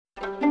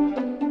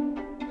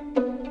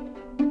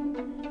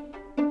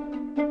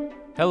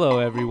Hello,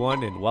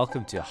 everyone, and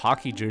welcome to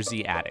Hockey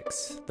Jersey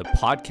Addicts, the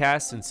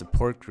podcast and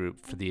support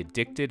group for the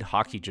addicted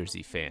hockey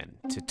jersey fan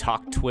to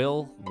talk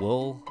twill,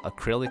 wool,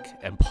 acrylic,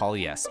 and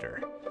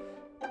polyester.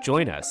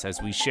 Join us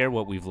as we share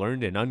what we've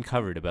learned and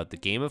uncovered about the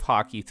game of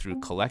hockey through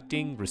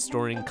collecting,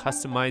 restoring,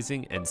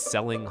 customizing, and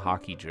selling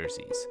hockey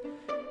jerseys.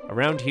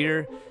 Around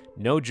here,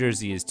 no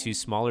jersey is too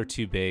small or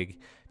too big,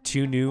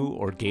 too new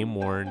or game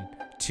worn,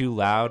 too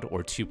loud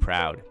or too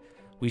proud.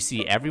 We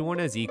see everyone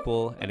as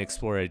equal and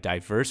explore a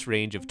diverse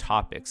range of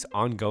topics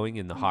ongoing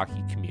in the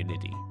hockey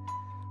community.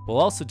 We'll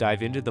also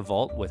dive into the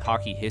vault with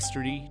hockey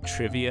history,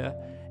 trivia,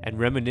 and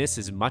reminisce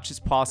as much as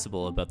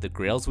possible about the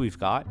grails we've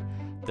got,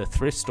 the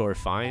thrift store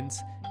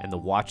finds, and the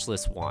watch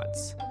list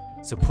wants.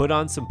 So put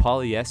on some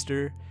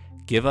polyester,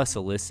 give us a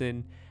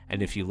listen,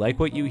 and if you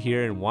like what you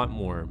hear and want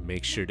more,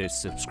 make sure to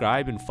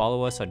subscribe and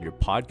follow us on your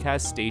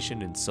podcast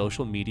station and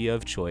social media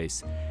of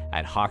choice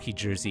at Hockey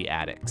Jersey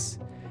Addicts.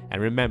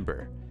 And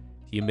remember,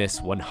 you miss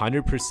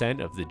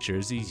 100% of the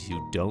jerseys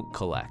you don't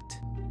collect.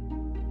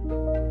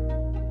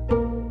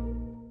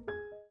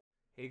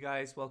 Hey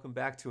guys, welcome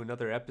back to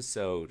another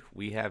episode.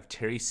 We have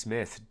Terry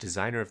Smith,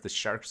 designer of the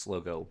Sharks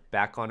logo,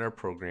 back on our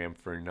program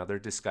for another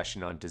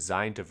discussion on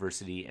design,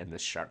 diversity, and the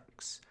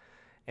Sharks.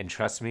 And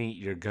trust me,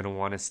 you're going to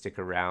want to stick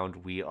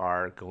around. We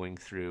are going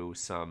through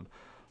some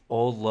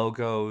old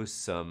logos,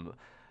 some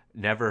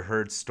never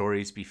heard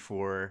stories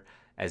before,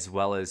 as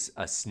well as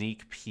a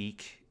sneak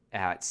peek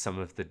at some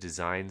of the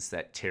designs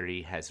that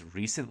Terry has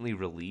recently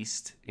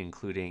released,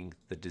 including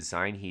the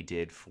design he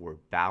did for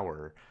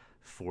Bauer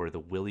for the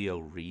Willie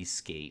O'Ree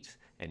skate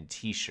and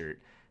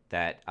t-shirt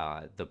that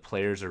the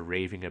players are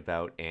raving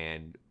about,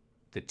 and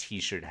the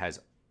t-shirt has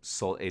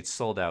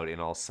sold out in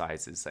all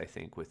sizes, I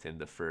think, within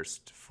the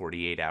first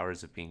 48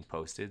 hours of being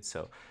posted.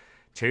 So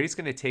Terry's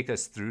going to take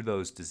us through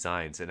those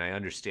designs, and I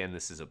understand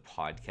this is a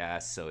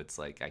podcast, so it's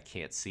like I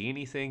can't see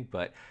anything,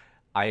 but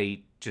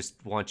I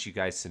just want you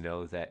guys to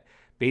know that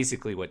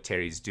basically what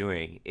Terry's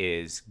doing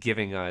is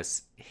giving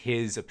us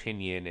his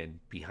opinion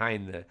and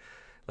behind the,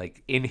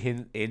 like in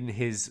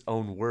his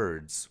own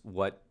words,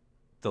 what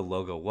the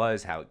logo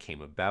was, how it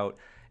came about,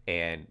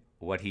 and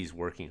what he's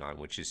working on,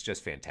 which is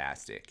just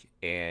fantastic.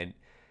 And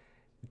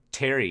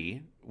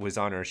Terry was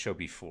on our show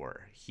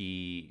before.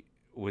 He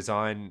was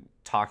on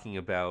talking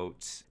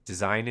about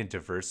design and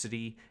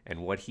diversity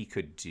and what he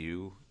could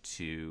do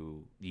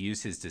to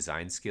use his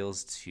design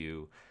skills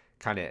to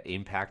kind of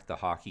impact the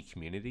hockey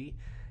community.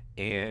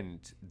 And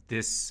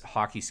this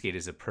hockey skate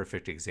is a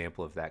perfect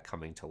example of that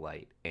coming to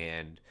light.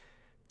 And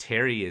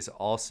Terry is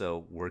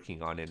also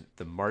working on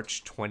the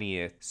March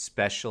 20th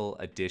special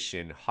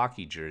edition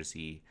hockey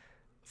jersey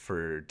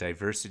for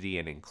Diversity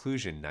and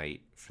Inclusion Night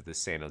for the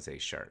San Jose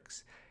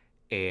Sharks.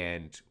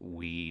 And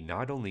we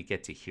not only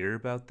get to hear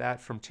about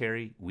that from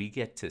Terry, we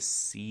get to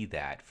see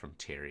that from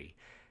Terry.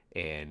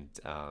 And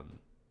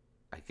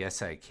I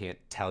guess I can't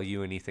tell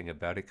you anything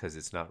about it because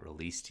it's not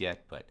released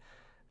yet, but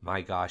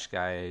my gosh,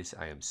 guys,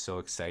 I am so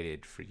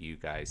excited for you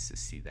guys to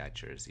see that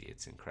jersey.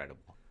 It's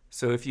incredible.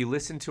 So if you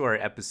listen to our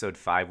episode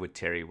 5 with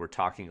Terry, we're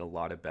talking a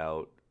lot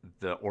about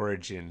the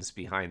origins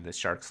behind the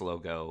Sharks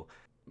logo,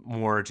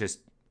 more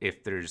just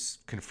if there's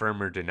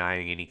confirm or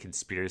denying any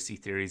conspiracy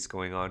theories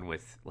going on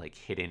with like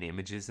hidden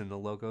images in the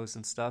logos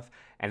and stuff.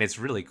 And it's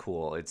really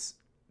cool.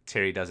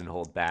 Terry doesn't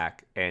hold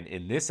back. And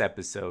in this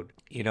episode,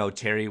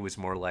 Terry was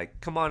more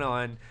like, come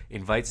on,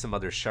 invite some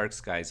other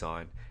Sharks guys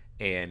on,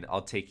 and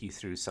I'll take you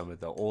through some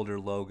of the older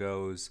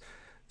logos,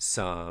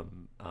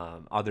 some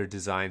other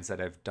designs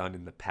that I've done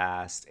in the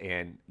past,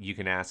 and you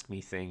can ask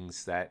me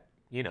things that,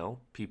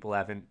 people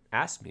haven't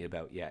asked me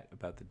about yet,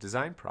 about the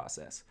design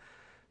process.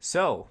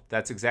 So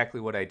that's exactly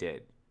what I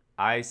did.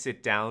 I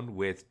sit down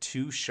with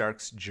two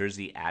Sharks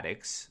jersey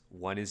addicts.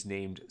 One is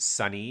named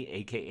Sonny,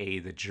 a.k.a.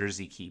 the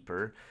Jersey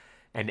Keeper,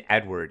 and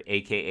Edward,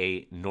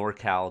 a.k.a.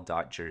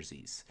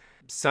 NorCal.Jerseys.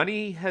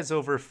 Sonny has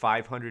over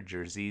 500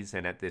 jerseys,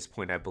 and at this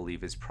point I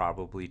believe is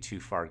probably too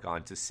far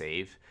gone to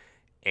save.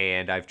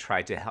 And I've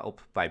tried to help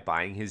by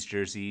buying his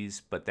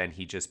jerseys, but then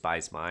he just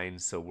buys mine.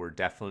 So we're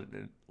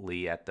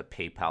definitely at the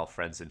PayPal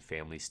friends and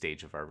family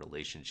stage of our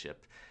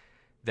relationship.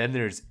 Then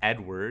there's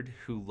Edward,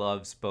 who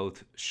loves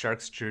both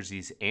Sharks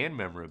jerseys and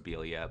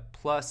memorabilia,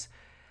 plus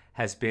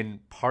has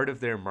been part of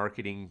their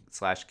marketing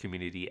 /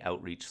 community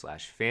outreach /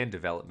 fan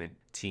development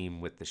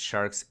team with the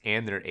Sharks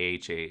and their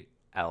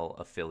AHL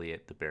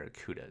affiliate, the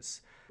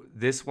Barracudas.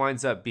 This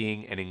winds up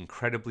being an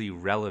incredibly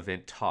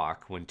relevant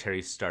talk when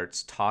Terry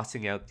starts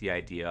tossing out the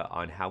idea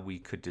on how we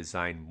could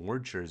design more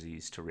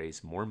jerseys to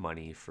raise more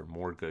money for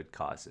more good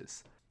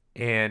causes.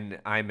 And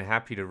I'm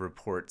happy to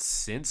report,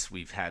 since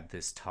we've had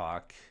this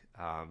talk,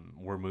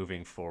 we're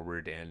moving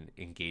forward and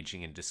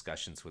engaging in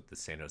discussions with the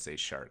San Jose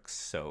Sharks.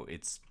 So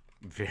it's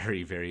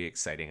very, very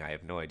exciting. I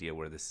have no idea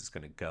where this is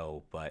going to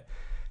go, but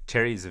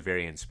Terry is a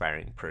very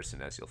inspiring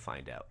person, as you'll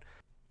find out.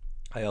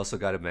 I also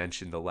got to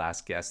mention the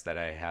last guest that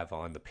I have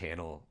on the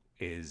panel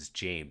is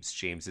James.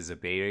 James is a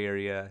Bay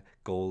Area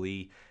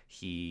goalie.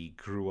 He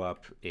grew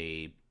up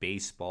a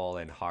baseball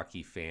and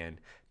hockey fan,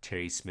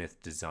 Terry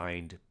Smith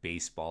designed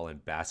baseball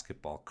and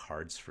basketball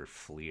cards for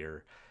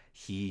Fleer.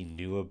 He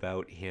knew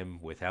about him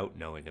without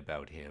knowing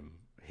about him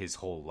his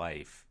whole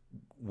life,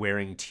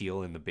 wearing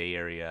teal in the Bay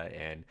Area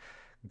and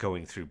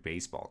going through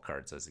baseball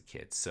cards as a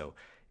kid. So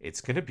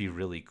it's going to be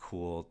really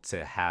cool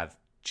to have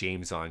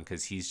James on,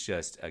 because he's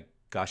just a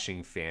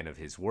gushing fan of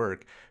his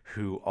work,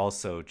 who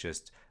also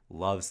just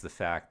loves the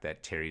fact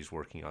that Terry's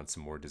working on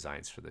some more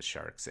designs for the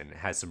Sharks and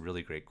has some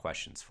really great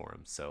questions for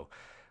him. So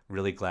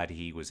really glad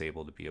he was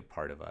able to be a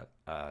part of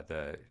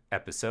the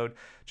episode.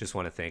 Just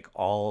want to thank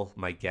all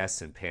my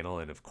guests and panel,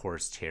 and of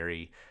course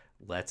Terry.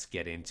 Let's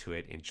get into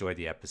it. Enjoy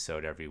the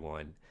episode,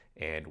 everyone.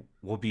 And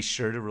we'll be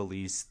sure to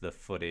release the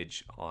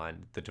footage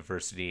on the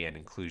diversity and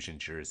inclusion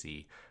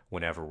jersey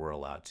whenever we're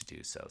allowed to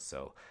do so.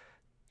 So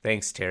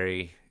thanks,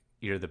 Terry.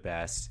 You're the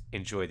best.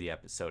 Enjoy the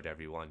episode,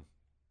 everyone.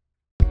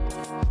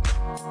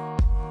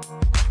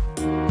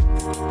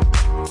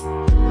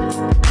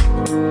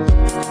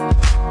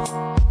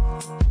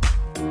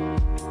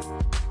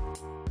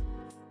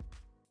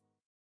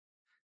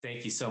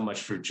 Thank you so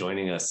much for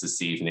joining us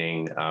this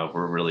evening.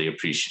 We're really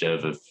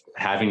appreciative of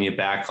having you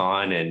back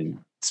on and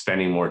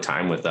spending more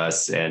time with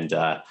us. And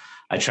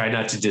I try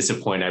not to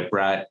disappoint. I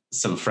brought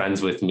some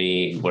friends with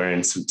me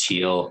wearing some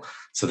teal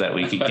so that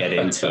we could get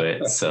into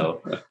it.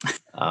 So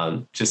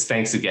just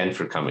thanks again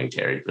for coming,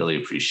 Terry.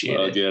 Really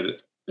appreciate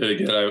it.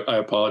 Again, I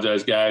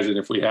apologize, guys. And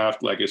if we have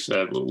to, like I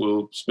said,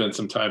 we'll spend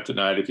some time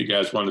tonight. If you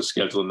guys want to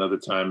schedule another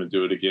time and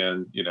do it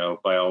again,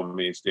 by all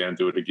means, Dan,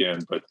 do it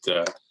again. But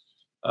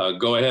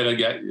go ahead. I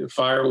got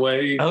fire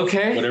away.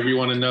 Okay. Whatever you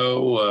want to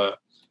know,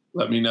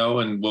 let me know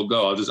and we'll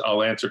go.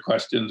 I'll answer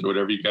questions or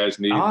whatever you guys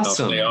need.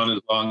 Awesome. I'll stay on as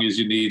long as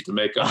you need to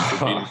make up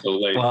for being so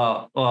late.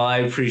 Well, I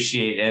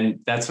appreciate, and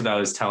that's what I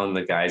was telling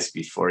the guys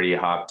before you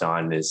hopped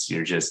on, is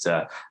you're just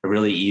a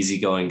really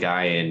easygoing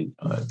guy and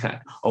kind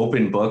of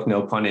open book,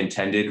 no pun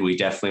intended. We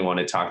definitely want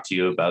to talk to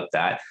you about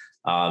that.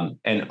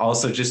 And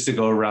also just to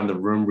go around the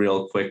room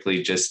real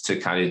quickly, just to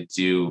kind of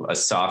do a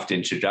soft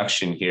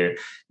introduction here.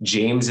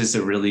 James is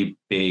a really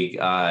big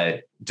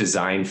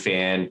design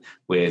fan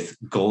with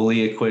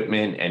goalie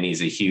equipment, and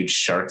he's a huge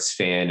Sharks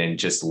fan and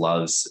just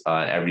loves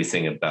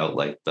everything about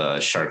like the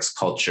Sharks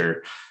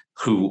culture.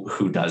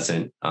 Who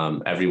doesn't?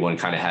 Everyone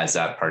kind of has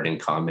that part in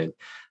common.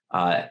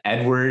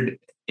 Edward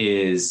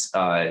is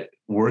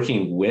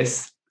working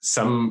with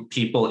some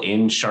people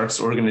in Sharks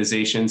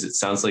organizations. It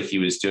sounds like he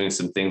was doing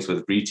some things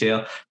with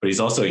retail, but he's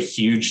also a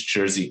huge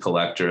jersey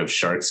collector of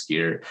Sharks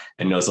gear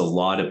and knows a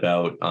lot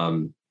about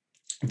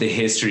the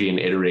history and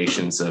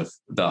iterations of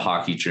the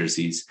hockey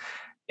jerseys.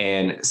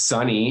 And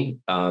Sonny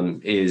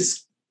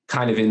is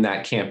kind of in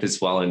that camp as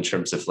well, in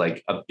terms of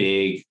like a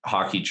big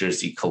hockey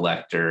jersey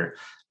collector,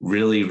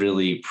 really,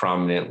 really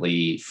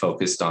prominently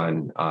focused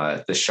on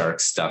the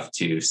Sharks stuff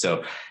too.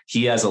 So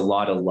he has a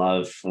lot of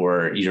love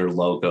for your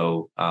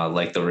logo,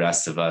 like the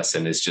rest of us,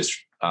 and is just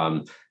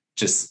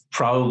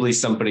probably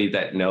somebody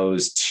that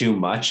knows too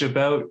much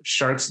about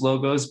Sharks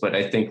logos. But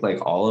I think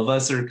like all of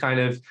us are kind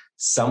of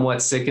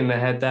somewhat sick in the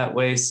head that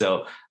way.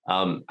 So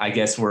I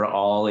guess we're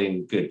all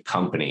in good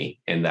company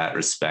in that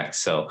respect.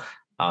 So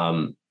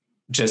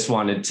just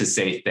wanted to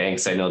say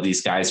thanks. I know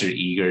these guys are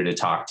eager to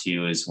talk to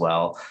you as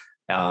well.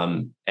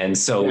 And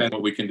so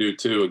what we can do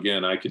too,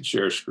 again, I could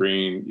share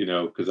screen,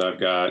 because I've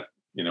got,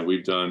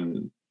 we've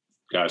done,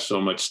 so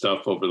much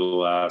stuff over the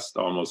last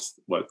almost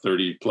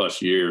 30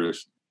 plus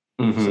years.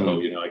 Mm-hmm.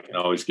 So, I can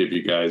always give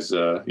you guys,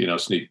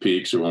 sneak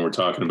peeks, or when we're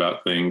talking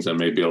about things, I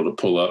may be able to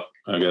pull up.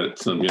 I got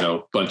some,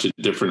 bunch of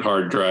different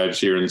hard drives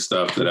here and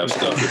stuff that have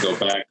stuff that go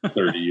back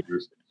 30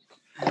 years.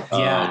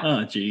 Yeah.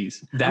 Oh,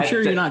 geez. I'm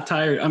sure you're not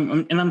tired.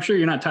 I'm sure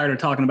you're not tired of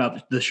talking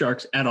about the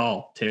Sharks at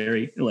all,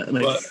 Terry.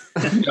 It's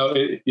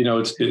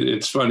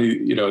funny.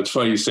 It's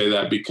funny you say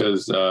that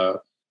because,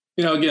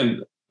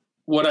 again,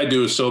 what I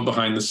do is so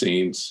behind the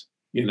scenes.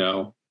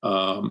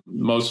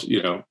 Most,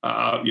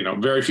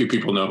 very few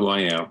people know who I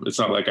am. It's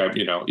not like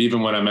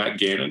even when I'm at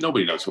game,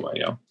 nobody knows who I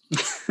am.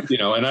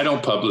 And I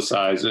don't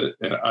publicize it.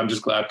 And I'm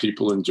just glad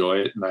people enjoy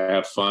it, and I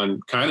have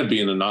fun kind of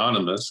being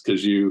anonymous,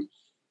 because you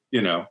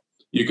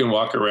can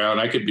walk around.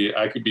 I could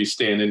be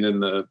standing in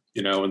the,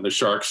 in the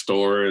Shark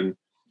store, and,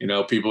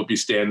 people be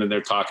standing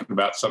there talking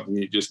about something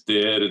you just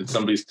did, and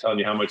somebody's telling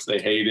you how much they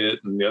hate it,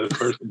 and the other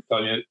person's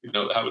telling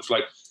you, how it's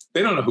like,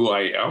 they don't know who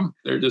I am.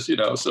 They're just,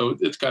 so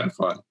it's kind of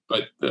fun.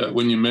 But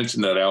when you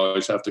mention that, I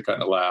always have to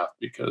kind of laugh,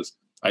 because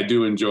I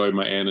do enjoy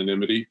my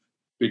anonymity,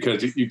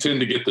 because you tend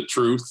to get the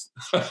truth.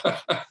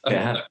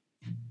 Yeah.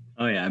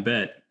 Oh yeah, I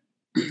bet.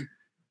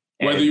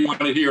 Whether you want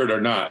to hear it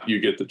or not, you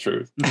get the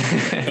truth.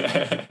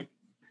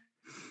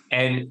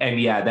 And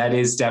yeah, that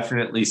is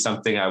definitely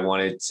something I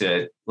wanted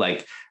to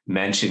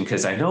mention,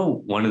 because I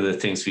know one of the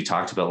things we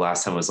talked about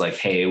last time was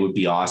hey, it would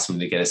be awesome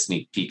to get a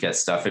sneak peek at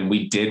stuff. And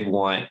we did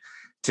want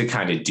to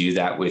kind of do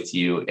that with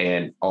you.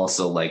 And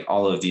also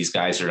all of these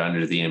guys are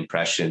under the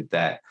impression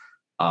that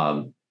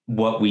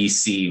what we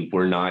see,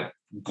 we're not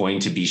going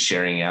to be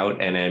sharing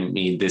out. And I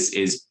mean, this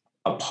is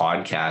a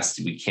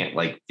podcast. We can't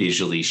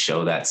visually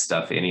show that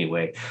stuff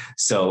anyway.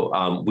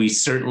 So we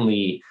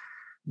certainly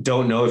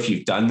don't know if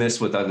you've done this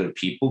with other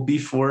people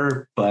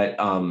before, but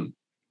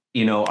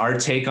our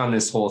take on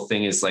this whole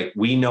thing is like,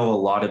 we know a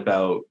lot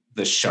about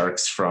the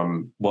Sharks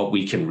from what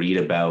we can read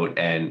about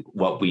and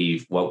what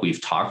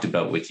we've talked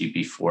about with you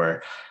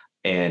before.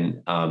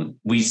 And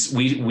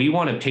we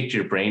want to pick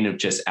your brain of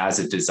just as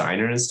a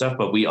designer and stuff,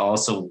 but we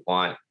also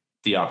want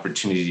the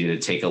opportunity to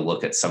take a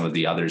look at some of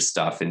the other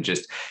stuff and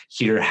just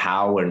hear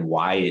how and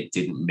why it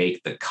didn't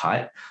make the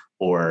cut,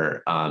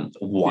 or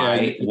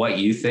what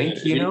you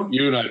think,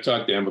 You and I have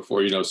talked, Dan,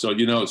 before,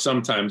 so,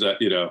 sometimes that,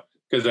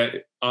 because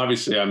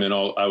obviously I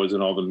was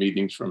in all the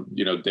meetings from,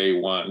 day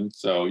one.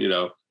 So,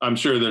 I'm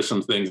sure there's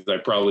some things that I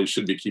probably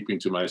should be keeping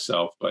to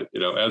myself, but,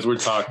 as we're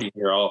talking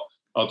here,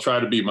 I'll try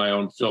to be my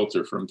own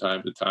filter from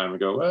time to time and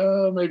go,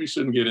 well, maybe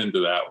shouldn't get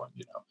into that one,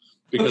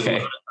 because a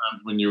lot of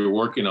times when you're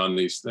working on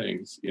these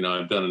things,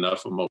 I've done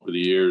enough of them over the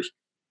years,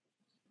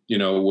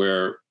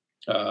 where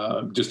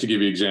just to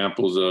give you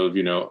examples of,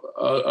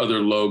 other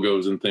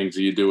logos and things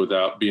that you do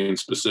without being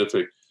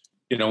specific,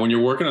 when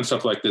you're working on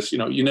stuff like this,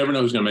 you never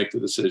know who's going to make the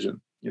decision.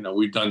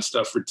 We've done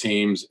stuff for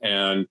teams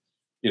and,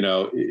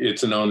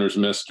 it's an owner's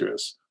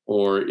mistress,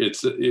 or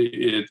it's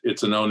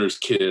an owner's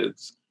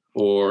kids,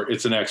 or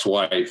it's an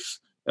ex-wife.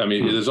 I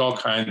mean, there's all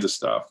kinds of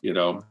stuff,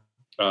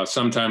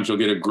 sometimes you'll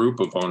get a group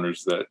of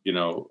owners that,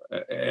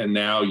 and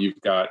now you've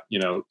got,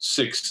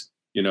 6,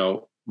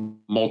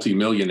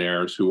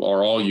 multimillionaires who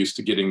are all used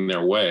to getting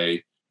their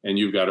way, and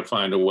you've got to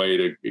find a way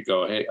to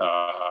go, hey,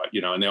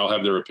 and they all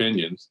have their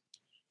opinions.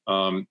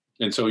 And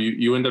so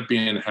you end up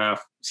being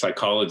half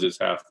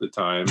psychologist half the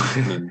time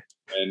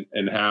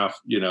and half,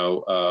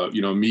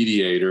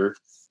 mediator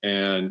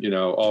and,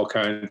 all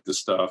kinds of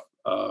stuff,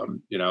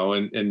 and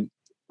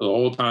the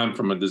whole time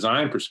from a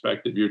design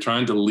perspective, you're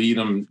trying to lead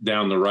them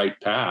down the right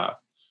path,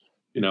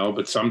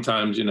 but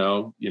sometimes,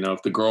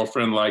 if the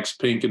girlfriend likes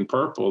pink and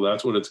purple,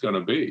 that's what it's going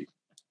to be.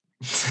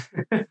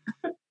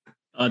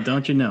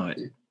 Don't you know it?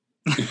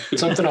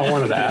 Something I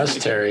wanted to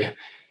ask Terry,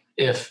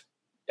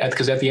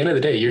 because at the end of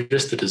the day, you're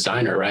just the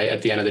designer, right?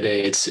 At the end of the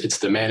day, it's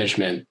the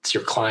management, it's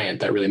your client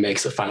that really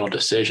makes the final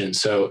decision.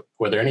 So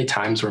were there any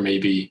times where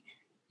maybe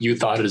you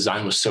thought a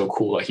design was so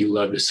cool, like you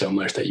loved it so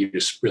much that you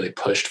just really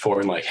pushed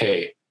for and like,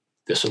 hey,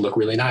 this would look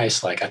really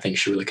nice. Like, I think you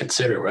should really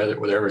consider it.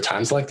 Were there ever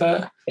times like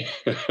that?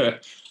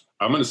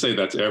 I'm going to say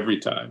that's every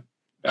time.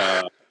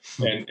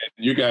 And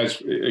you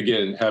guys,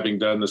 again, having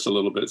done this a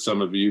little bit,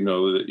 some of you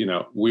know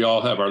that, we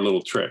all have our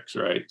little tricks,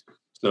 right?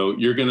 So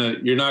you're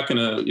not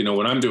going to,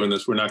 when I'm doing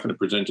this, we're not going to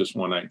present just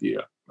one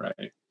idea,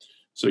 right?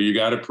 So you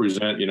got to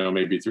present,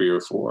 maybe 3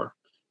 or 4.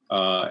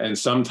 And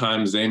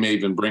sometimes they may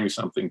even bring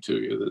something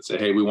to you that say,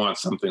 hey, we want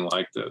something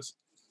like this.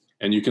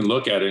 And you can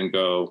look at it and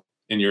go,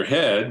 in your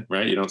head,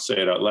 right? You don't say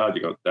it out loud.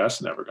 You go,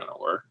 that's never going to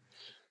work.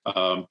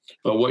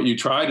 But what you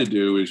try to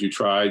do is you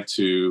try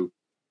to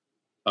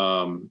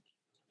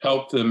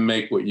help them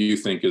make what you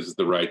think is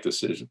the right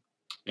decision.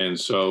 And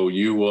so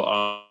you will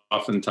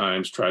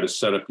oftentimes try to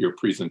set up your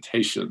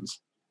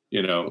presentations,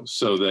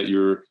 so that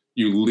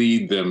you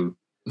lead them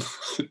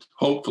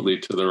hopefully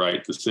to the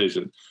right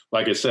decision.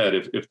 Like I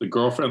said, if the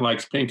girlfriend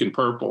likes pink and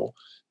purple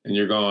and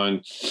you're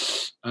going,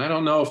 I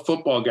don't know if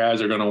football guys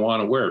are going to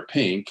want to wear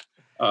pink.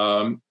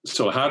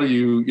 So how do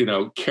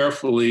you,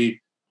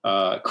 carefully,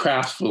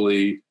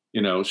 craftfully,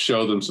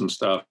 show them some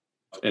stuff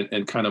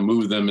and kind of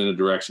move them in a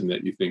direction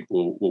that you think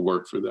will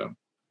work for them.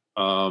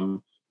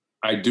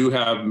 I do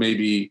have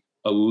maybe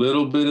a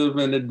little bit of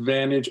an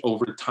advantage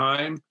over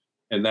time.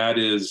 And that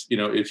is,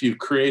 if you've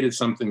created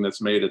something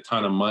that's made a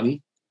ton of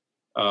money,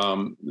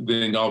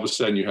 then all of a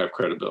sudden you have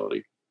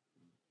credibility.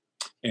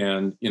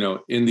 And,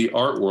 in the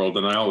art world,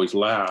 and I always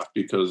laugh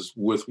because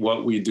with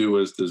what we do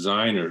as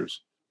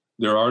designers,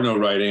 there are no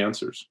right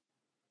answers.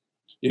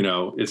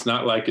 It's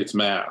not like it's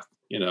math.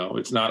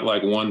 It's not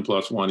like 1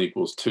 + 1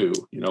 = 2.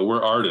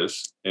 We're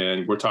artists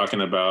and we're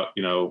talking about,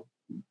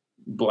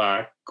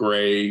 black,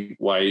 gray,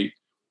 white.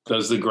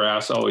 Does the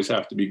grass always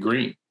have to be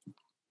green?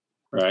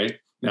 Right?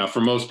 Now,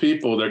 for most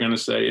people, they're going to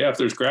say, yeah, if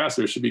there's grass,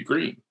 there should be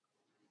green.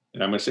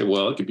 And I'm going to say,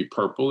 well, it could be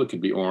purple, it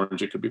could be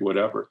orange, it could be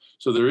whatever.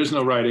 So there is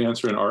no right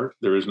answer in art.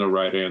 There is no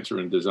right answer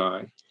in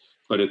design.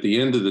 But at the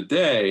end of the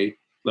day,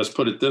 let's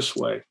put it this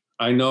way.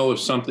 I know if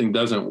something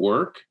doesn't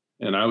work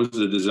and I was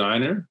the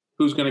designer,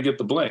 who's going to get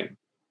the blame?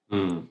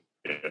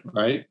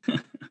 Right?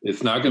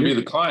 It's not going to be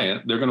the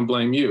client. They're going to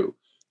blame you.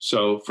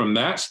 So from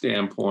that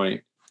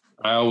standpoint,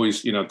 I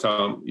always,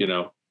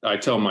 I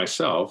tell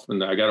myself,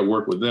 and I got to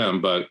work with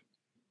them, but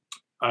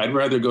I'd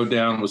rather go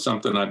down with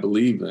something I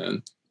believe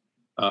in.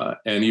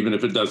 And even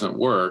if it doesn't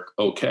work,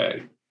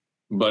 okay.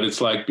 But it's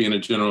like being a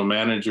general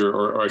manager,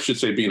 or I should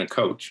say being a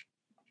coach.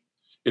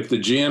 If the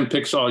GM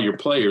picks all your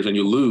players and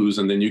you lose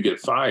and then you get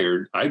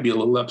fired, I'd be a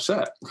little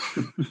upset.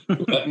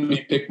 Let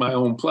me pick my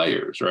own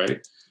players,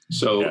 right?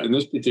 So in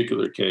this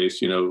particular case,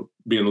 being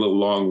a little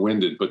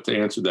long-winded, but to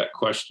answer that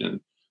question,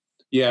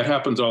 yeah, it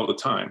happens all the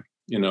time,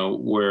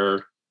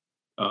 where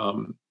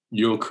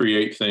you'll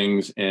create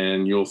things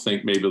and you'll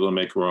think maybe they'll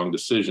make a wrong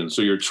decision.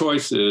 So your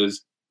choice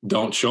is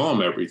don't show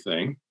them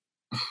everything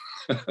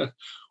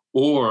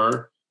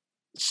or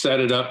set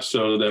it up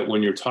so that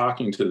when you're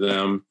talking to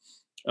them,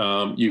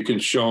 you can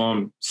show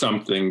them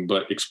something,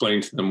 but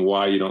explain to them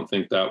why you don't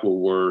think that will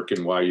work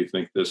and why you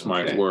think this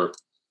might work.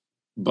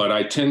 But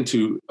I tend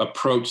to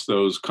approach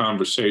those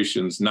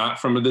conversations not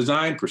from a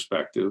design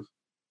perspective,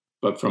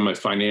 but from a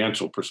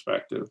financial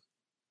perspective.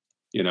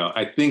 You know,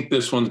 I think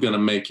this one's going to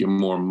make you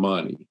more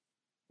money,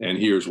 and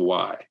here's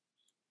why.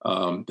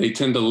 They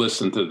tend to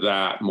listen to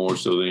that more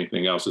so than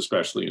anything else,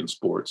 especially in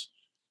sports.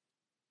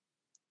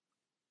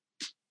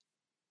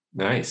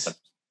 Nice.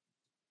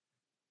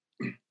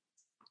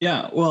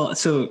 Yeah, well,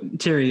 so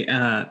Terry,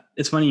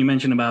 it's funny you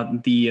mentioned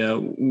about the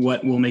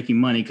what will make you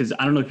money, because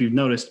I don't know if you've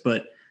noticed,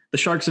 but the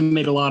Sharks have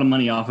made a lot of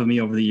money off of me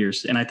over the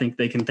years, and I think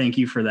they can thank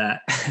you for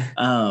that.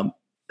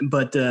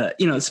 But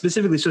you know,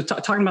 specifically, so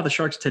talking about the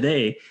Sharks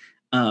today,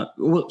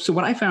 so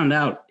what I found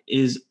out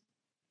is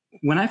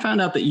when I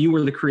found out that you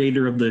were the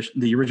creator of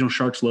the original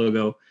Sharks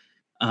logo,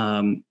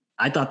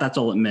 I thought that's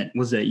all it meant,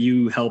 was that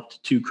you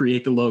helped to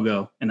create the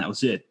logo and that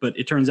was it. But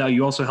it turns out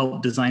you also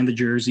helped design the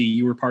jersey.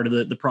 You were part of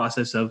the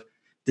process of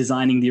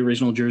designing the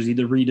original jersey,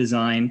 the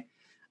redesign.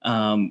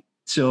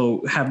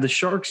 So have the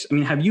Sharks, I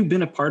mean, have you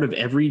been a part of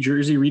every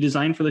jersey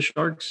redesign for the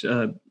Sharks?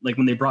 Like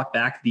when they brought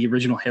back the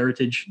original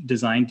heritage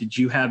design, did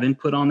you have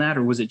input on that,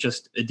 or was it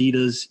just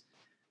Adidas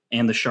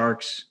and the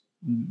Sharks,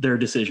 their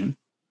decision?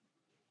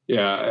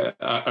 Yeah,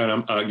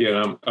 and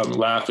I'm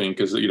laughing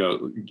because, you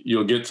know,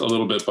 you'll get a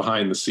little bit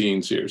behind the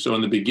scenes here. So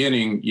in the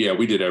beginning, yeah,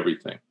 we did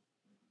everything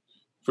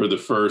for the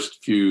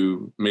first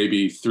few,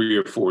 maybe 3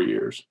 or 4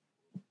 years.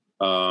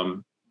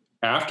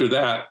 After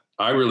that,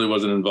 I really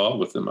wasn't involved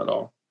with them at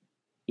all.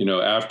 You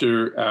know,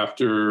 after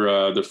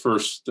the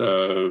first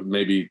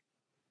maybe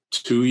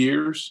 2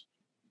 years,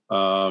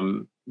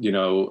 you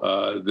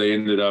know, they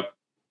ended up,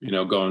 you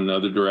know, going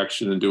another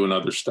direction and doing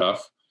other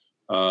stuff.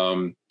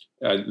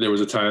 There was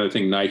a time I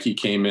think Nike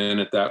came in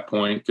at that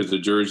point because the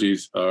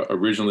jerseys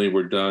originally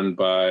were done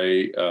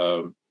by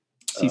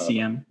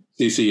CCM.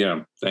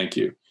 CCM, thank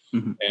you.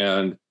 Mm-hmm.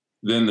 And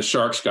then the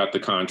Sharks got the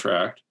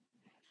contract,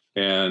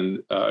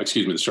 and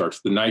the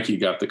Nike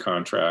got the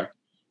contract,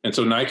 and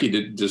so Nike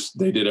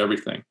did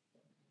everything.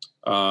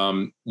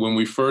 When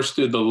we first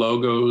did the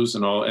logos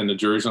and the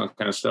jerseys and all that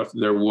kind of stuff,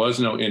 there was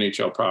no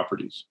NHL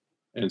properties.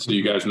 And so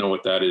you guys know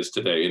what that is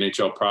today.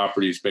 NHL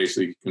Properties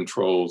basically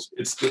controls,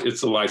 it's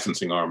the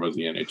licensing arm of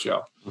the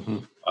NHL.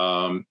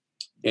 Mm-hmm.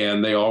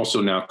 And they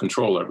also now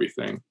control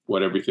everything,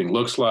 what everything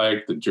looks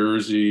like, the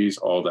jerseys,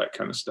 all that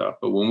kind of stuff.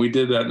 But when we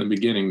did that in the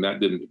beginning, that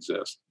didn't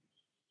exist.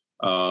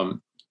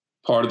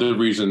 Part of the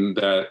reason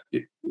that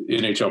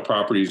NHL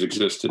Properties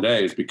exists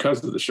today is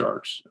because of the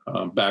Sharks.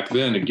 Back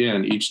then,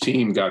 again, each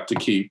team got to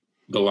keep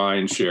the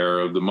lion's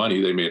share of the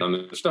money they made on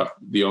the stuff.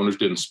 The owners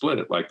didn't split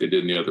it like they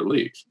did in the other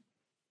leagues.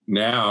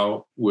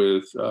 Now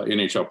with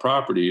NHL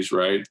Properties,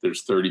 right,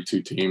 there's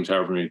 32 teams,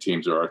 however many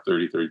teams there are,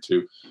 30,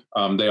 32.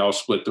 They all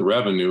split the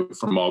revenue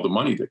from all the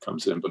money that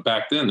comes in. But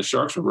back then, the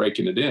Sharks were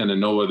raking it in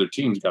and no other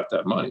teams got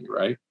that money,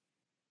 right?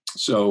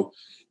 So,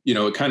 you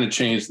know, it kind of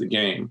changed the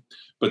game.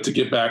 But to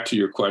get back to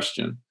your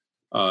question,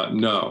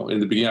 no. In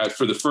the beginning,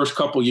 for the first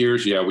couple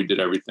years, yeah, we did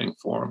everything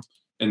for them.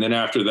 And then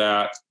after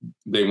that,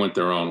 they went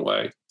their own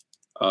way.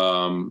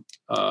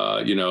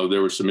 You know,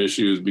 there were some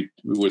issues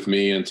with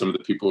me and some of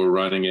the people who were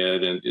running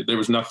it, and there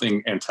was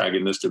nothing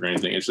antagonistic or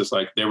anything. It's just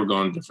like they were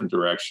going a different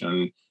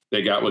direction.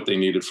 They got what they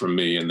needed from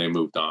me and they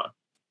moved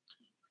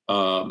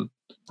on.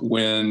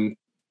 When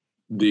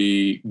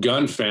the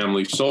Gunn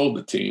family sold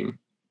the team,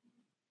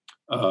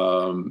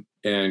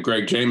 and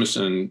Greg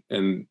Jameson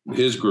and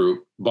his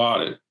group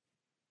bought it,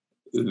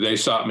 they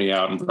sought me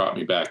out and brought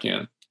me back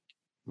in.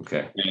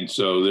 Okay. And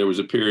so there was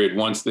a period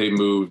once they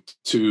moved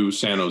to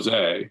San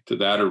Jose, to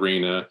that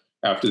arena,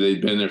 after they'd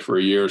been there for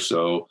a year or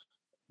so,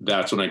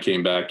 that's when I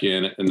came back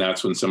in, and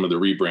that's when some of the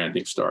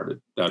rebranding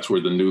started. That's where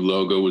the new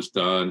logo was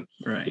done,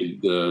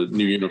 right? The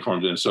new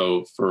uniforms. And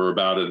so for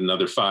about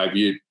another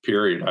 5-year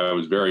period, I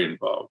was very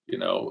involved, you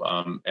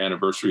know,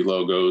 anniversary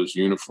logos,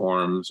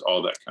 uniforms,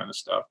 all that kind of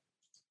stuff.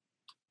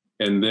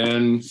 And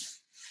then,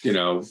 you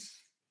know,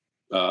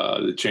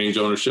 the change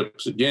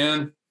ownerships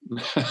again.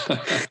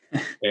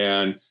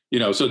 And, you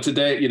know, so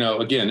today, you know,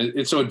 again,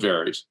 it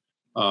varies.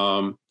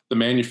 The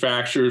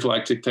manufacturers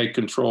like to take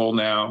control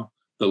now.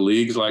 The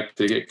leagues like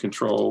to get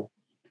control.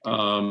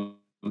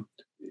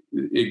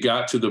 It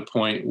got to the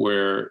point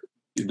where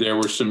there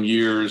were some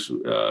years,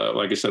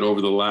 like I said,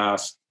 over the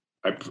last,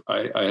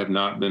 I have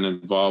not been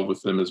involved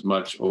with them as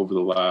much over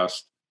the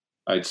last,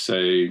 I'd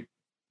say,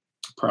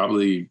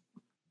 probably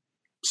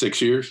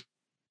 6 years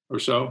or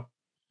so.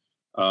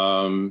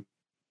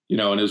 You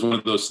know, and it's one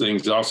of those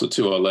things also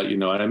too, I'll let you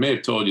know, and I may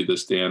have told you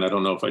this, Dan, I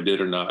don't know if I did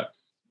or not,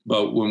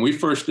 but when we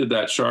first did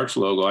that Sharks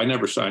logo, I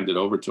never signed it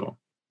over to them.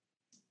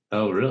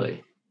 Oh,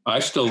 really? I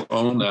still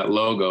own that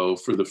logo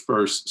for the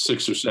first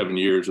 6 or 7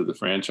 years of the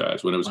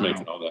franchise when it was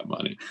making all that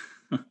money.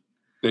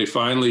 They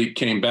finally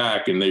came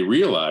back and they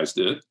realized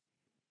it.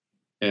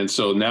 And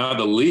so now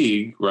the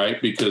league,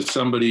 right, because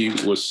somebody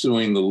was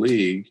suing the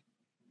league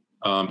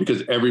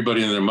because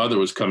everybody and their mother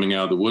was coming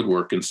out of the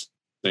woodwork and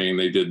saying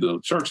they did the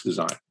Sharks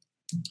design.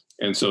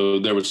 And so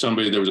there was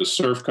a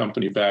surf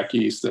company back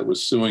east that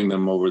was suing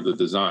them over the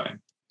design,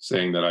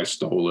 saying that I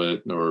stole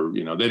it, or,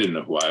 you know, they didn't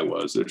know who I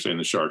was. They're saying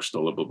the Sharks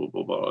stole it, blah, blah,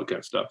 blah, blah, all that kind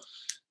of stuff.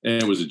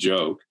 And it was a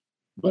joke.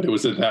 But it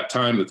was at that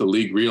time that the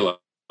league realized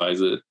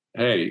that,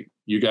 hey,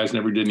 you guys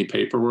never did any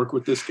paperwork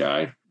with this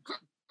guy.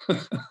 So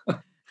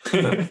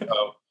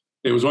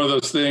it was one of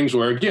those things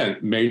where, again,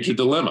 major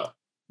dilemma.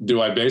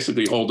 Do I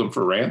basically hold them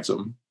for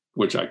ransom,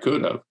 which I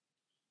could have,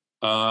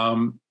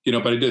 you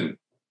know, but I didn't.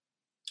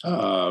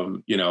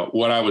 You know,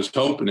 what I was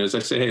hoping is I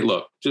say, hey,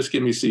 look, just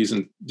give me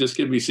season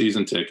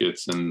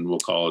tickets and we'll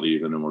call it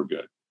even and we're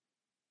good.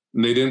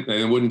 And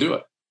they wouldn't do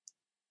it.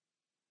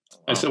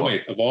 I said,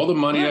 wait, of all the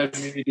money I've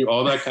made you,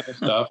 all that kind of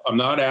stuff, I'm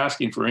not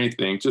asking for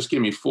anything. Just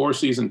give me 4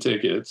 season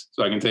tickets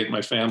so I can take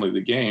my family to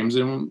the games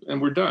and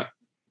we're done.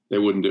 They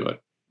wouldn't do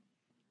it.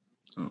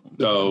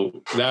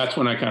 So that's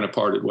when I kind of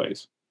parted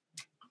ways.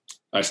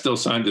 I still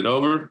signed it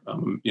over.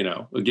 You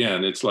know,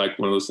 again, it's like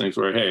one of those things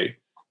where, hey,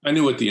 I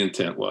knew what the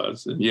intent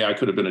was. And yeah, I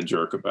could have been a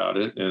jerk about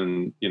it.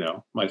 And, you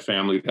know, my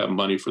family would have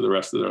money for the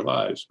rest of their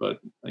lives. But,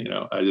 you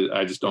know,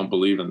 I just don't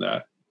believe in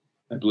that.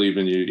 I believe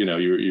in you. You know,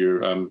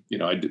 you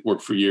know, I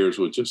worked for years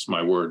with just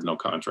my word, no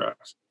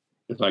contracts.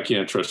 If I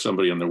can't trust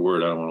somebody on their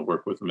word, I don't want to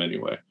work with them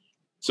anyway.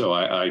 So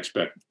I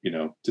expect, you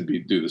know, to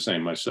do the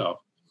same myself.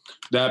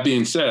 That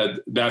being said,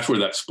 that's where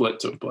that split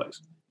took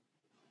place.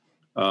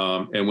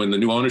 And when the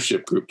new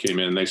ownership group came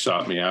in, they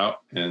sought me out.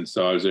 And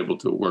so I was able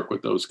to work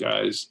with those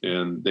guys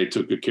and they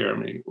took good care of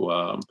me.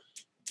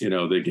 You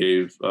know, they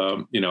gave,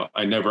 you know,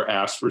 I never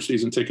asked for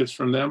season tickets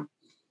from them,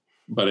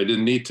 but I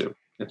didn't need to.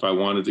 If I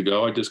wanted to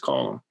go, I just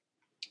call them.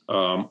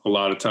 A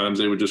lot of times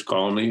they would just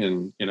call me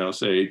and, you know,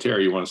 say, hey,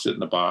 Terry, you want to sit in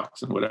the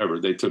box and whatever.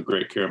 They took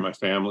great care of my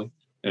family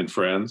and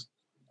friends.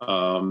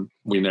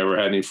 We never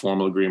had any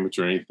formal agreements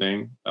or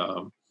anything.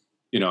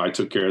 You know, I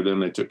took care of them.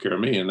 They took care of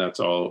me. And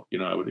that's all, you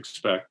know, I would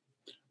expect.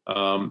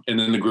 And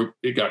then the group,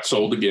 it got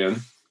sold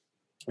again.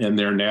 And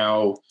you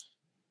know,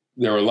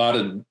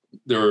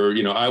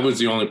 I was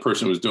the only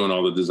person who was doing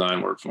all the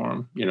design work for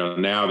them. You know,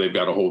 now they've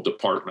got a whole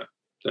department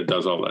that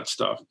does all that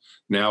stuff.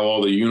 Now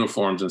all the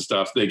uniforms and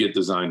stuff, they get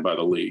designed by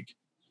the league.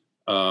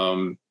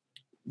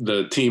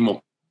 The team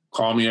will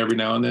call me every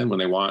now and then when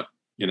they want,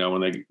 you know,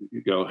 when they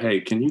go,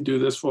 hey, can you do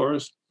this for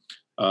us?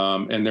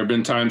 And there've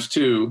been times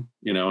too,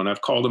 you know, and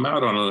I've called them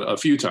out on a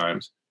few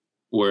times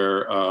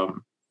where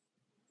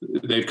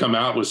they've come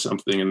out with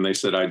something and they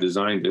said, I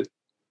designed it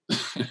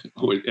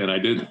and I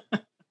didn't.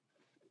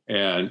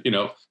 And, you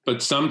know,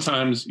 but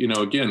sometimes, you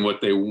know, again,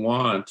 what they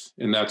want,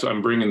 and that's why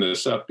I'm bringing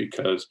this up,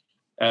 because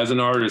as an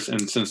artist,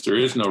 and since there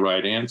is no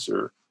right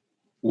answer,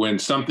 when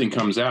something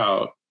comes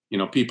out, you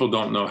know, people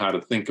don't know how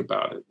to think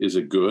about it. Is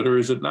it good or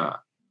is it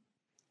not?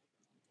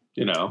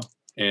 You know,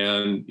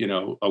 and, you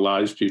know, a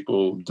lot of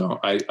people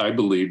I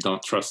believe,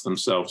 don't trust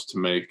themselves to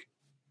make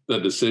the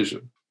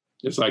decision.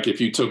 It's like if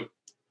you took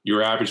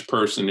your average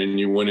person and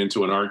you went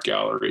into an art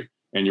gallery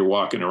and you're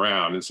walking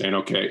around and saying,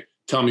 okay,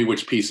 tell me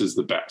which piece is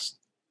the best.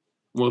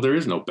 Well, there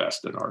is no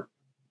best in art.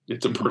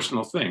 It's a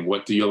personal thing.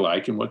 What do you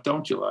like and what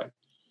don't you like?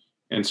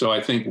 And so I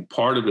think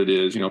part of it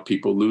is, you know,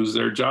 people lose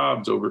their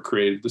jobs over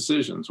creative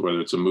decisions, whether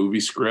it's a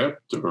movie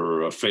script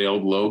or a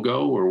failed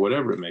logo or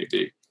whatever it may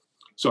be.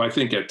 So I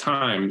think at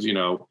times, you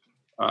know,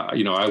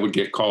 I would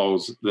get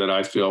calls that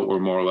I felt were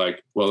more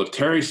like, well, if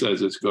Terry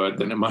says it's good,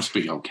 then it must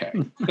be okay.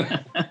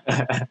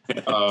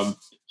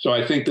 So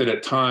I think that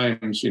at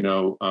times, you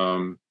know,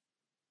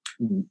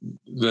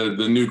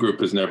 the new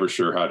group is never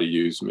sure how to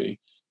use me.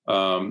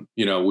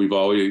 You know, we've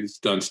always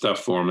done stuff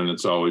for them and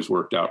it's always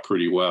worked out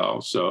pretty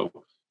well. So,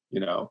 you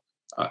know,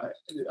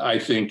 I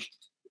think,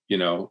 you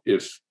know,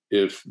 if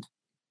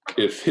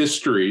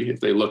history, if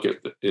they look at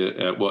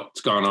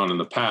what's gone on in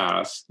the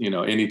past, you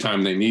know,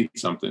 anytime they need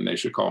something, they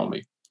should call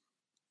me.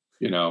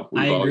 You know,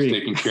 we've always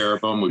taken care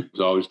of them. We've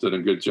always done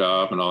a good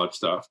job and all that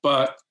stuff.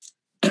 But,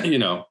 you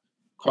know,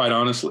 quite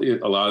honestly,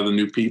 a lot of the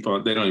new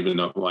people, they don't even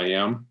know who I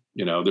am.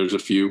 You know, there's a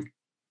few.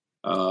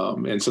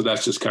 And so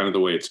that's just kind of the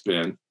way it's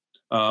been.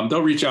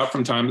 They'll reach out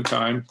from time to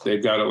time.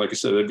 They've got like I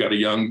said, they've got a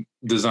young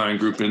design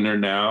group in there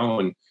now.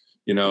 And,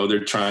 you know,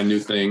 they're trying new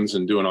things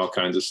and doing all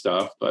kinds of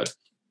stuff.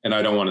 And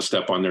I don't want to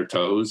step on their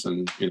toes.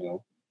 And, you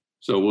know,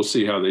 so we'll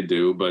see how they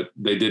do. But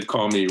they did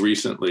call me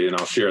recently, and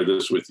I'll share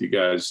this with you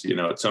guys, you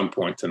know, at some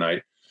point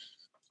tonight.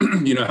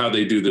 You know how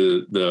they do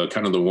the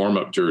kind of the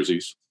warm-up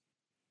jerseys.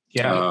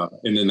 Yeah.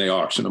 And then they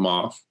auction them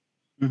off.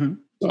 Mm-hmm.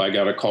 So I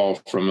got a call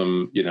from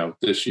them, you know,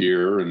 this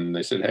year, and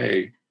they said,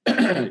 hey,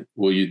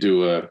 will you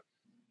do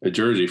a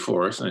jersey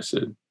for us? And I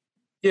said,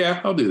 yeah,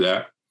 I'll do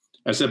that.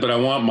 I said, but I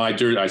want my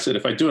jersey. I said,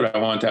 if I do it, I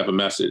want to have a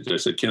message. I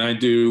said,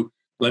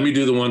 let me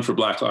do the one for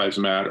Black Lives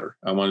Matter.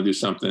 I want to do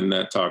something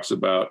that talks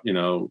about, you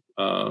know,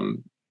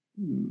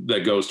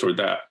 that goes toward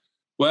that.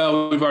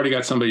 Well, we've already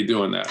got somebody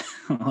doing that.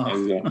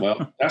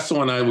 Well, that's the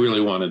one I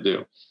really want to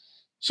do.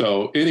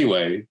 So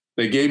anyway,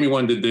 they gave me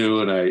one to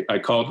do, and I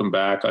called them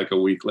back like a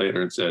week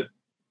later and said,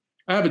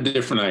 I have a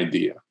different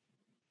idea.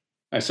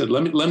 I said,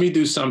 let me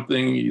do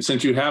something,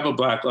 since you have a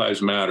Black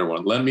Lives Matter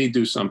one, let me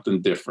do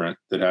something different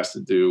that has to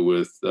do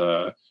with,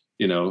 you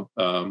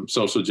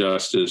social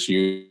justice,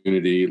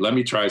 unity. Let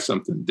me try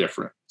something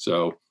different.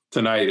 So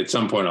tonight, at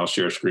some point, I'll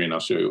share a screen. I'll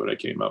show you what I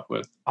came up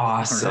with.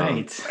 Awesome.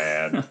 Right.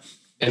 And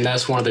And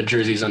that's one of the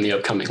jerseys on the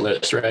upcoming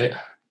list, right?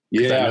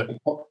 yeah,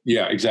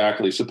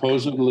 exactly.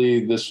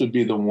 Supposedly, this would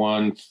be the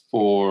one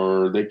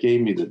they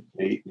gave me the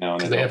date now.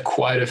 Because they have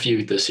quite a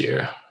few this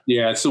year.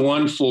 Yeah, it's the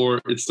one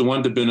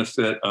to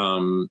benefit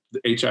the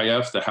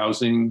HIF, the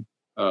housing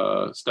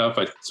stuff.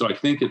 So I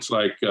think it's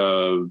like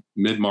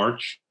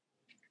mid-March,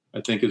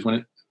 I think is when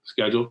it's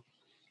scheduled.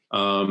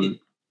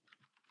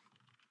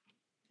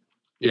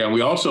 Yeah,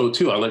 we also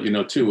too, I'll let you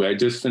know too,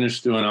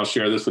 I'll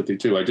share this with you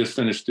too. I just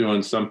finished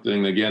doing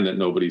something again that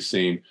nobody's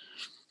seen.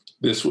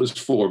 This was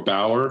for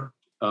Bauer.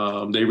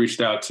 They reached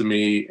out to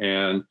me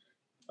and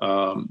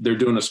they're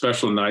doing a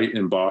special night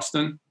in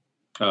Boston.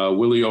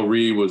 Willie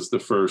O'Ree was the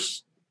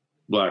first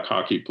Black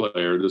hockey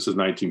player. This is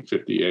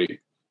 1958.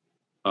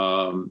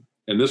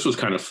 And this was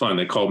kind of fun.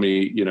 They called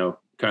me,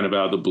 kind of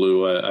out of the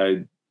blue.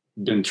 I'd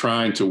been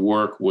trying to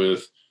work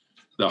with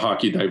the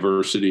hockey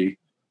diversity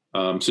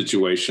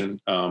situation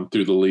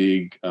through the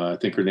league. I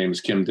think her name is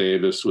Kim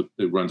Davis, who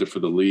runs it for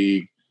the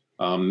league.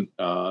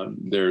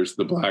 There's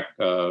the Black,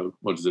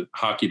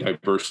 Hockey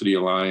Diversity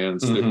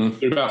Alliance. Mm-hmm.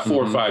 There are about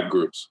 4 or 5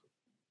 groups.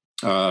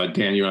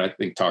 Dan, you and I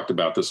think talked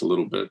about this a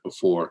little bit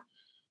before.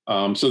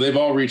 So they've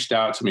all reached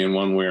out to me in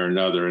one way or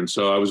another. And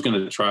so I was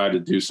going to try to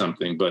do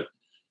something, but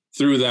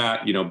through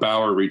that,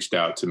 Bauer reached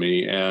out to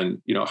me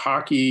and,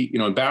 hockey,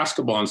 and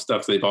basketball and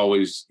stuff, they've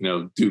always,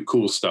 do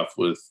cool stuff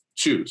with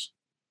shoes.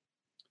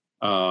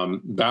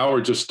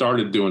 Bauer just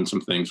started doing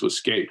some things with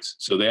skates.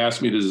 So they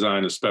asked me to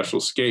design a special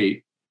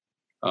skate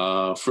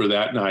for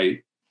that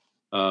night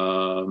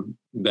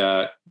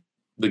that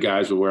the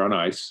guys would wear on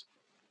ice.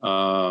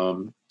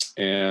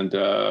 And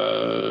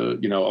a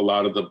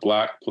lot of the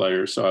Black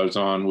players. So I was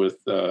on with,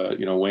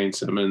 Wayne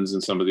Simmons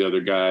and some of the other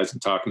guys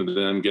and talking to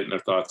them, getting their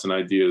thoughts and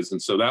ideas. And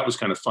so that was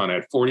kind of fun. I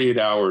had 48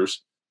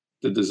 hours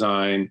to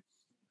design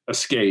a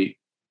skate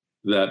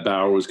that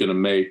Bauer was going to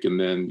make. And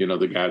then,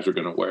 the guys were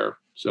going to wear.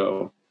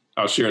 So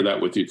I'll share that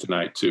with you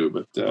tonight too.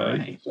 But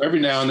Right. So every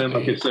now and then,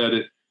 like I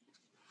said,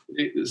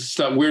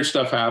 weird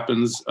stuff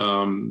happens.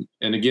 And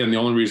again, the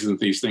only reason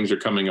these things are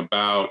coming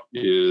about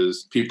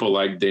is people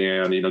like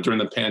Dan, during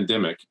the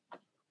pandemic.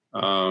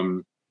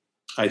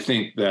 I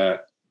think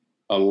that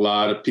a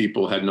lot of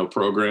people had no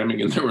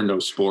programming and there were no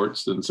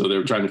sports. And so they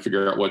were trying to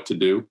figure out what to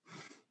do.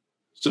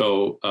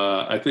 So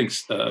I think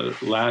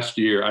last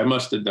year I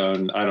must have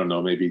done, I don't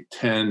know, maybe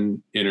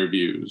 10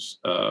 interviews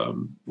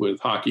with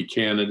Hockey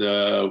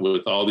Canada,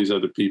 with all these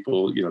other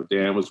people.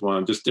 Dan was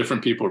one, just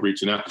different people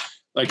reaching out.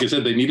 Like I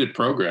said, they needed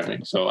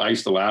programming. So I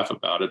used to laugh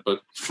about it.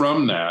 But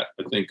from that,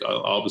 I think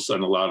all of a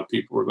sudden a lot of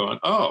people were going,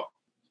 oh,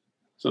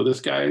 so this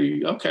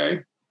guy,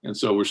 okay. And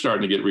so we're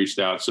starting to get reached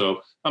out. So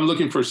I'm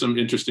looking for some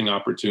interesting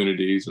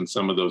opportunities and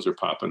some of those are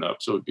popping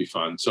up. So it'd be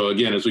fun. So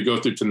again, as we go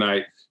through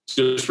tonight,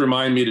 just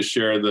remind me to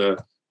share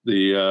the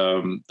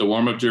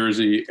warm-up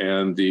jersey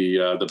and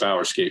the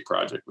Bauer skate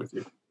project with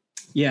you.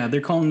 Yeah,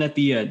 they're calling that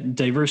the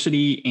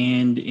diversity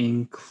and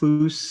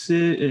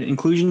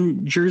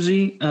inclusion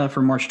jersey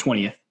for March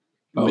 20th.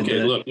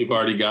 Okay, look, you've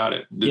already got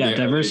it.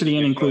 Diversity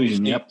and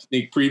inclusion.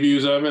 Sneak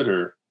previews of it,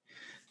 or?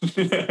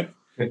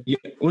 Yeah.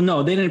 Well,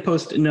 no, they didn't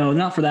post. No,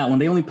 not for that one.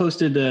 They only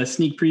posted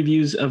sneak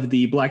previews of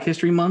the Black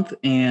History Month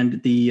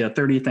and the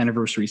 30th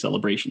anniversary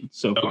celebration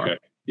so far. Okay.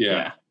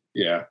 Yeah.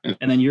 And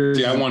then yours.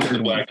 See, I wanted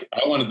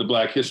the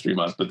Black History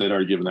Month, but they'd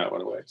already given that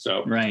one away.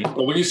 So right.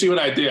 But when you see what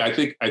I did, I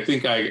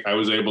think I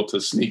was able to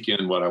sneak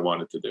in what I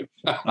wanted to do.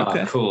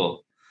 Okay.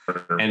 Cool.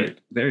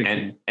 Perfect.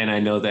 And I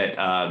know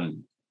that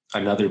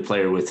another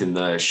player within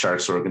the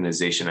Sharks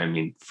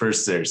organization.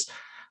 First there's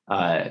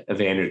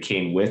Evander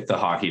Kane with the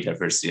Hockey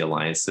Diversity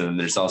Alliance. And then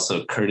there's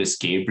also Curtis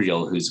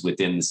Gabriel, who's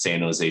within the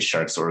San Jose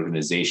Sharks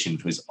organization,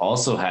 who's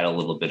also had a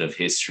little bit of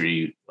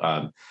history.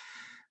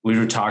 We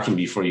were talking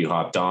before you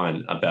hopped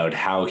on about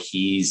how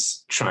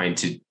he's trying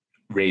to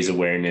raise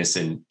awareness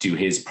and do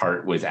his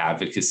part with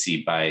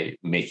advocacy by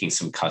making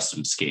some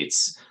custom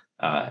skates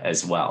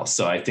as well.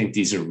 So I think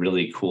these are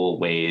really cool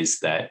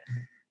ways that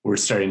we're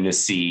starting to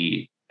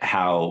see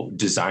how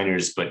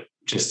designers, but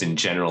just in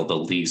general, the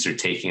leagues are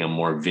taking a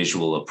more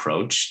visual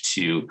approach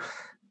to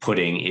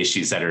putting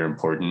issues that are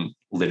important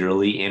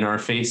literally in our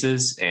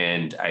faces.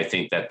 And I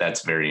think that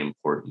that's very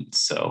important.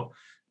 So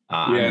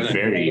I'm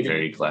very,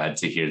 very glad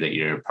to hear that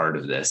you're a part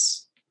of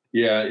this.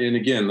 Yeah. And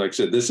again, like I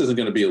said, this isn't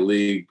going to be a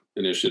league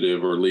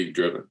initiative or league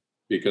driven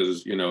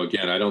because,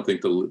 again, I don't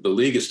think the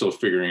league is still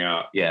figuring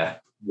out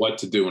what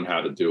to do and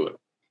how to do it.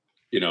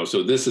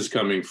 So this is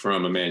coming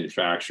from a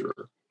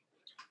manufacturer.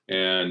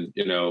 And,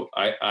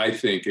 I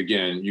think,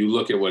 again, you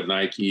look at what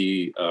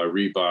Nike,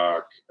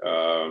 Reebok,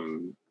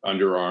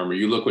 Under Armour,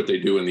 you look what they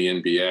do in the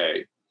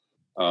NBA.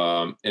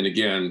 And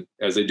again,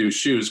 as they do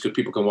shoes, because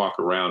people can walk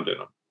around in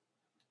them.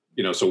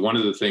 So one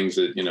of the things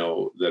that,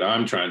 that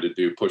I'm trying to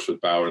do, push with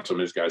Bauer and some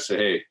of these guys say,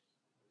 hey,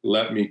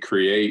 let me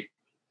create,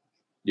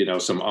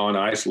 some on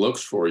ice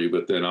looks for you,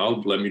 but then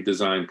let me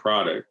design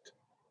product.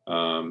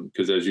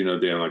 Because as you know,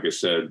 Dan, like I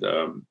said,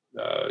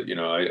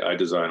 I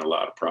design a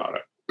lot of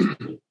product,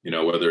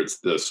 whether it's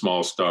the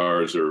small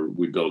stars or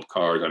we build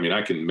cars. I mean,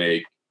 I can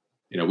make,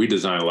 we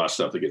design a lot of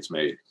stuff that gets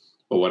made.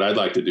 But what I'd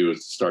like to do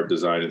is start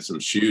designing some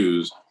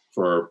shoes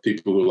for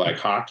people who like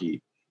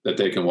hockey that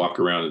they can walk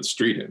around in the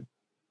street in.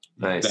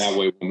 Nice. That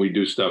way, when we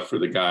do stuff for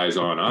the guys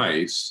on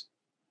ice,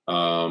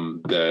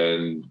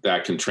 then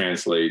that can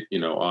translate,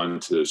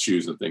 onto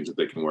shoes and things that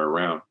they can wear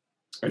around.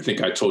 I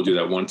think I told you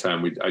that one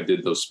time I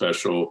did those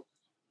special,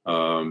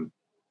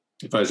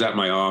 if I was at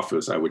my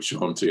office, I would show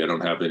them to you. I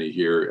don't have any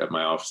here at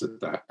my office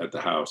at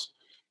the house.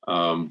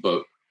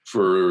 But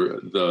for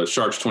the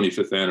Sharks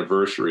 25th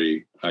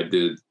anniversary, I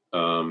did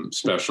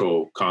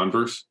special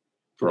Converse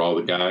for all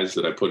the guys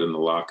that I put in the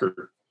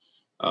locker.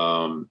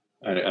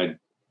 I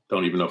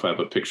don't even know if I have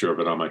a picture of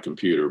it on my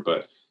computer,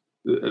 but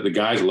the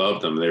guys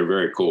loved them. They're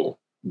very cool.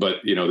 But,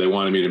 they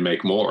wanted me to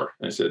make more.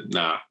 I said,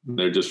 nah,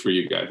 they're just for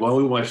you guys. Well,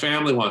 my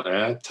family wanted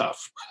that.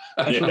 Tough.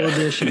 Special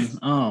edition.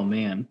 Oh,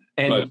 man.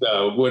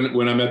 But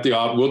when I'm at the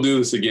office, we'll do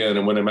this again.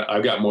 And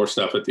I've got more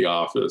stuff at the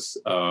office,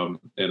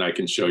 and I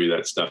can show you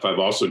that stuff. I've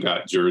also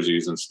got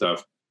jerseys and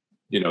stuff,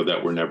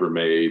 that were never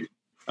made.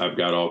 I've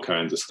got all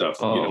kinds of stuff.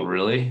 Oh,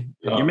 really?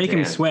 You're making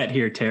me sweat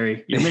here,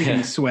 Terry. You're making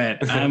me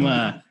sweat.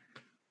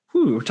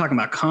 We're talking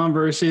about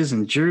Converses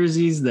and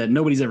jerseys that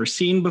nobody's ever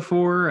seen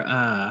before.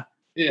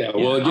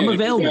 Well, again,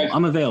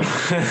 I'm available.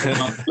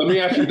 Let me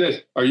ask you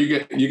this: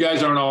 you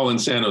guys aren't all in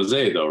San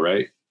Jose though,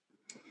 right?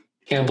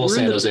 Campbell,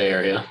 San Jose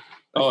area.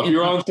 Oh, if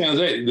you're all in San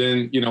Jose,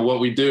 then what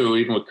we do,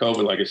 even with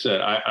COVID, like I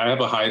said, I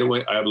have a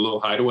hideaway. I have a little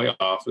hideaway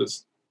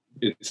office.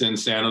 It's in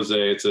San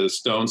Jose. It's a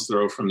stone's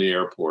throw from the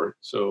airport.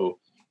 So,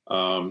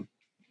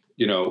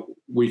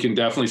 we can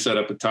definitely set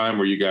up a time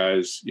where you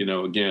guys,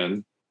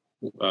 again,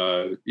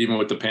 even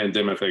with the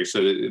pandemic, like I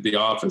said, the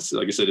office,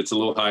 like I said, it's a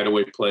little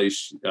hideaway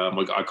place.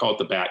 I call it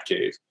the Bat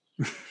Cave.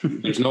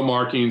 There's no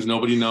markings.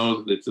 Nobody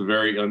knows. It's a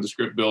very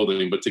nondescript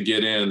building, but to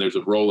get in, there's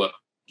a roll-up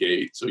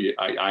gate. So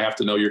I have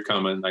to know you're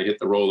coming. I hit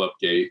the roll-up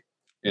gate,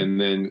 and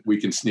then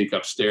we can sneak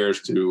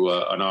upstairs to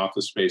an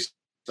office space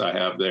I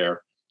have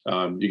there.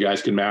 You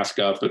guys can mask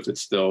up if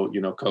it's still,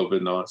 COVID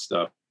and all that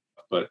stuff.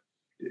 But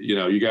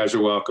you guys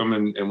are welcome,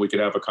 and we could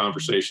have a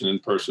conversation in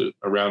person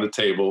around a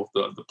table.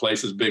 The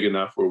place is big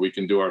enough where we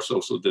can do our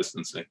social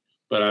distancing,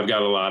 but I've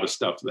got a lot of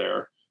stuff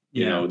there,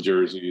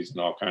 jerseys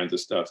and all kinds of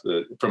stuff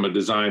that from a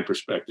design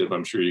perspective,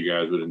 I'm sure you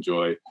guys would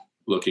enjoy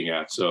looking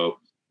at. So,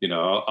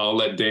 I'll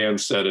let Dan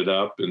set it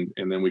up and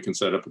then we can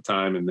set up a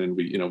time, and then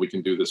we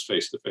can do this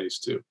face to face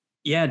too.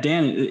 Yeah,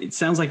 Dan, it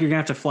sounds like you're gonna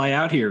have to fly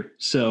out here.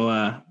 So,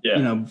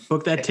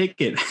 book that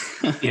ticket.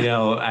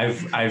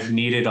 I've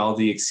needed all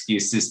the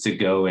excuses to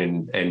go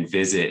and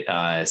visit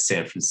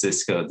San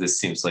Francisco. This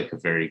seems like a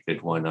very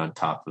good one on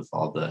top of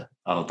all the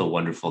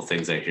wonderful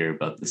things I hear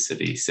about the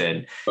city.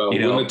 Said, when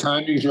the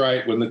timing's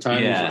right, we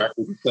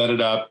can set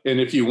it up.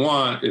 And if you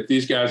want, if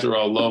these guys are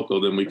all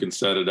local, then we can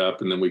set it up,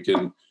 and then we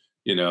can,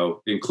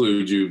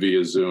 include you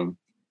via Zoom.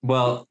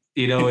 Well,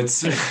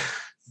 it's.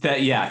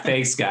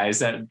 Thanks guys.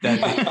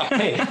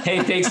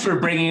 Hey, thanks for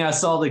bringing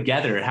us all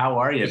together. How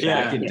are you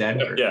back in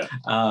Denver?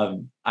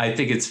 I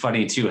think it's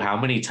funny too, how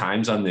many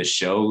times on this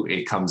show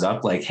it comes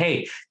up like,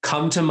 hey,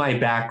 come to my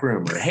back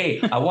room, or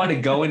hey, I want to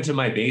go into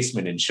my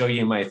basement and show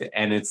you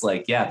and it's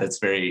like, that's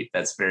very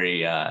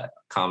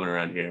common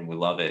around here, and we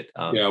love it.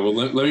 Well,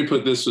 let me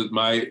put this with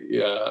my,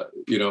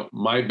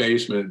 my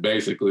basement,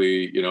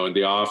 basically, in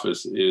the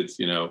office, it's,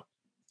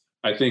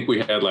 I think we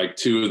had like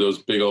two of those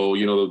big old,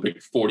 those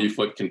big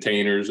 40-foot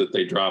containers that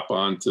they drop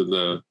onto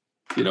the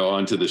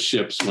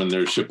ships when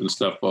they're shipping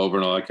stuff over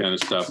and all that kind of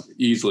stuff.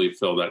 Easily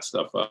fill that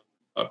stuff up.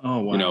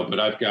 Oh, wow.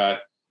 But I've got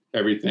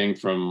everything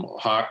from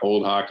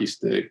old hockey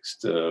sticks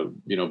to,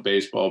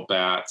 baseball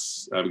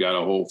bats. I've got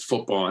a whole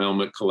football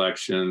helmet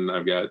collection.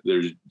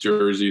 There's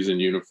jerseys and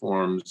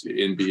uniforms,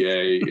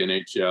 NBA,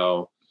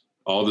 NHL,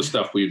 all the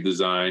stuff we've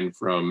designed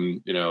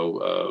from,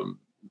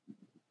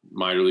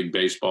 minor league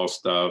baseball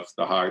stuff,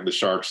 the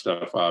Shark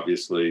stuff,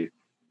 obviously.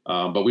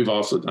 But we've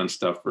also done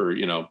stuff for,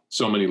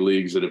 so many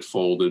leagues that have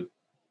folded.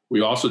 We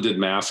also did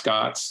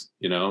mascots,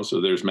 so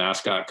there's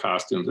mascot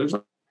costumes. There's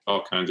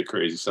all kinds of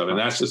crazy stuff. And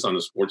that's just on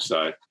the sports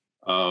side.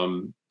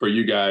 For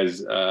you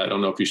guys, I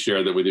don't know if you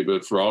shared that with you,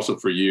 but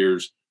for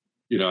years,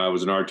 I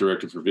was an art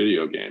director for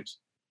video games.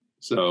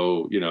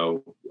 So,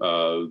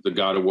 the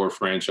God of War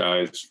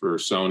franchise for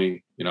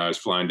Sony, I was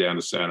flying down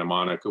to Santa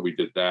Monica. We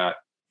did that.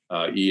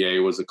 EA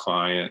was a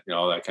client,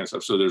 all that kind of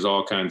stuff. So there's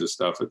all kinds of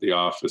stuff at the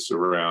office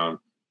around,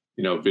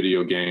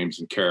 video games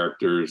and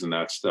characters and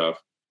that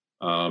stuff.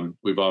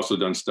 We've also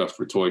done stuff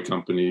for toy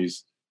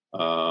companies,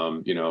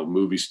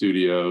 movie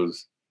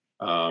studios.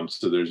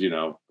 So there's,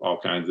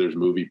 there's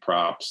movie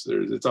props.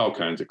 It's all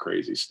kinds of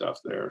crazy stuff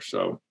there.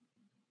 So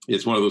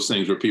it's one of those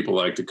things where people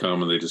like to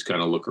come and they just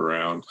kind of look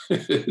around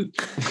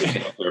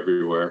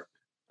everywhere.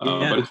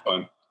 But it's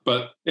fun.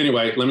 But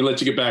anyway, let me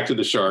let you get back to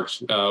the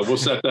Sharks. We'll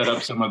set that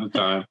up some other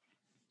time.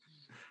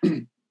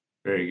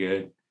 Very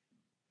good.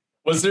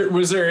 Was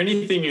there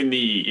anything in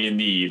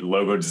the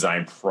logo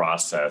design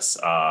process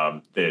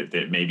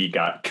that maybe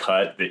got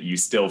cut that you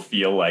still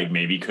feel like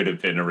maybe could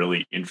have been a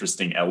really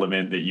interesting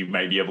element that you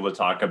might be able to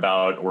talk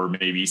about, or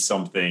maybe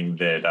something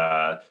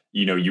that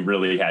you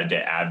really had to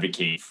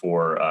advocate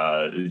for?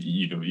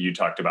 You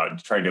talked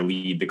about trying to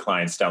lead the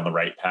clients down the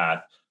right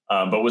path,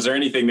 but was there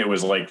anything that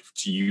was like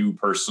to you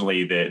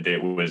personally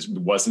that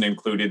wasn't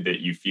included that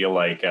you feel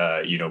like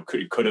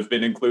could have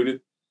been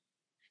included?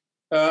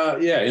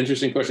 Yeah,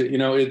 interesting question.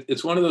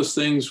 It's one of those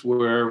things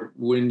where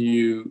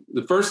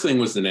the first thing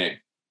was the name,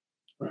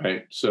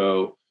 right?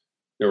 So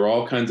there were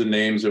all kinds of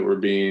names that were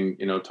being,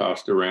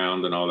 tossed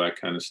around and all that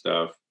kind of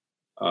stuff.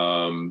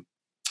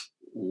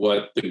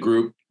 What the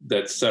group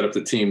that set up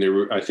the team,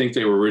 I think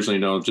they were originally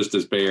known just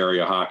as Bay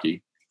Area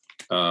Hockey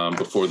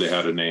before they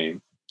had a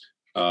name.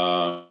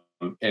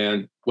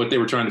 And what they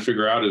were trying to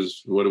figure out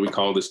is, what do we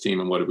call this team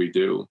and what do we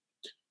do?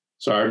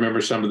 So I remember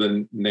some of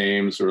the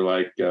names were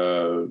like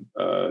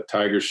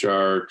Tiger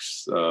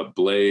Sharks,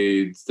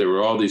 Blades. There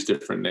were all these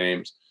different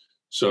names.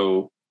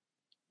 So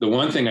the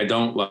one thing I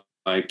don't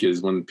like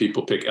is when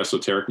people pick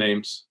esoteric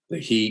names, the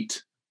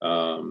Heat,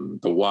 the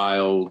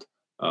Wild,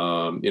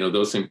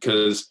 those things,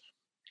 because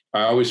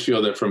I always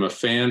feel that from a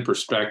fan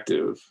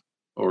perspective,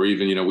 or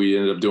even, we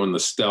ended up doing the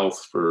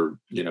Stealth for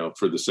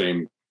the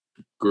same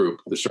group,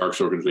 the Sharks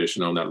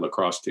organization on that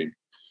lacrosse team.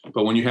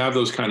 But when you have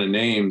those kind of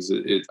names,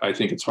 I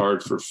think it's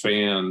hard for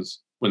fans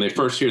when they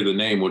first hear the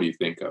name. What do you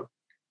think of?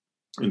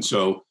 And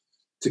so,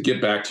 to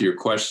get back to your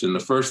question, the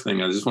first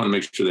thing, I just want to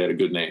make sure they had a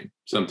good name,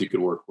 something you could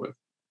work with.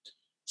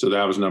 So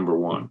that was number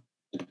one.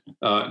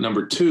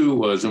 Number two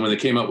was, and when they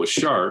came up with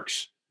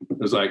Sharks, it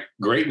was like,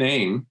 great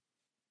name,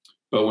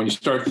 but when you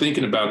start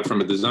thinking about it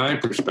from a design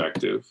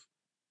perspective,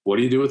 what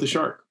do you do with a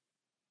shark?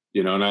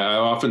 And I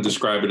often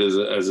describe it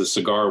as a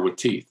cigar with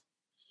teeth.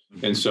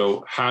 And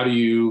so, how do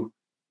you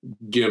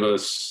give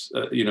us,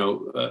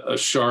 a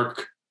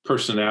shark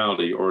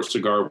personality, or a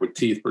cigar with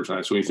teeth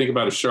personality? So when you think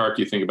about a shark,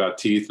 you think about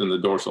teeth and the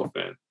dorsal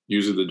fin.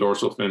 Usually the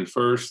dorsal fin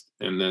first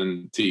and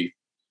then teeth.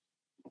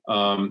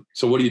 So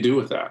what do you do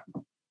with that?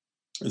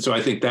 And so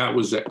I think that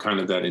was that kind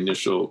of that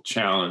initial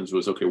challenge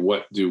was, okay,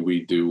 what do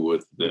we do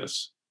with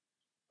this?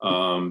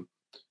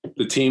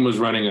 The team was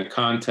running a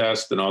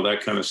contest and all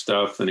that kind of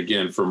stuff. And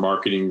again, for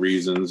marketing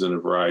reasons and a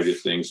variety of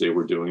things, they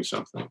were doing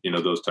something,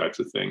 those types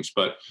of things.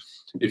 But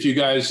if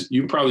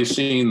you've probably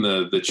seen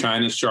the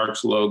China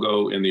Sharks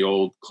logo and the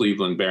old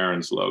Cleveland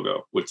Barons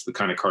logo, which is the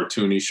kind of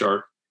cartoony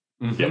shark.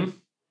 Mm-hmm. Yeah.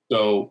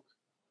 So,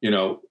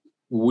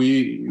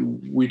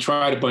 we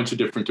tried a bunch of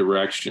different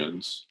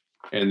directions,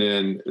 and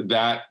then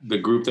the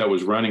group that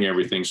was running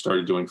everything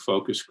started doing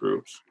focus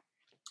groups,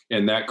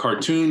 and that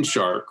cartoon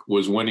shark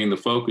was winning the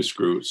focus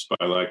groups by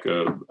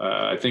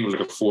I think it was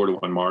like a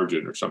 4-1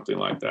 margin or something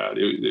like that.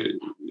 It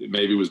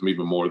maybe was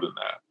even more than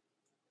that.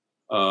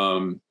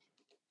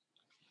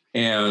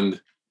 And,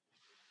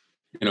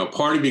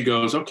 part of me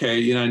goes,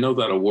 okay, I know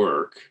that'll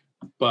work,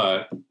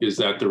 but is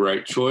that the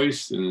right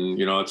choice? And,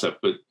 it's up.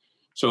 But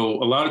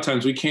so a lot of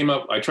times I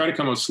try to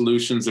come up with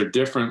solutions. They're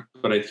different,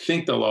 but I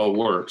think they'll all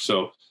work.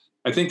 So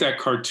I think that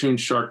cartoon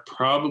shark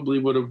probably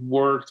would have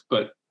worked,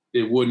 but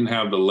it wouldn't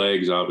have the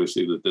legs,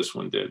 obviously, that this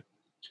one did.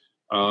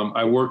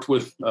 I worked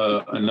with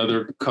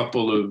another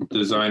couple of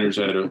designers.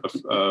 I had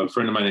a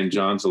friend of mine named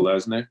John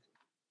Zalesnik.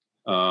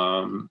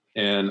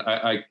 And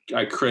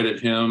I credit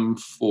him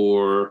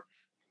for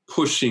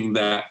pushing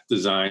that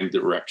design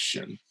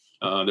direction.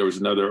 There was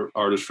another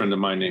artist friend of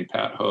mine named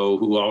Pat Ho,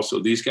 who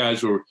also, these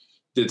guys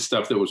did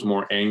stuff that was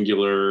more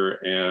angular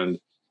and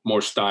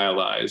more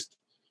stylized.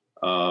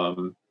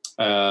 Doug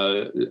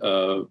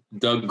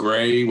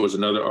Gray was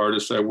another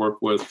artist I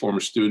worked with, former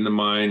student of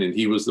mine, and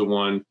he was the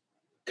one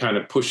kind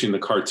of pushing the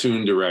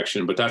cartoon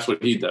direction, but that's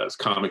what he does,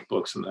 comic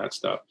books and that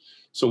stuff.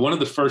 So one of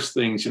the first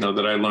things,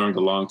 that I learned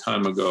a long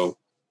time ago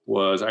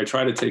was I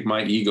try to take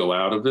my ego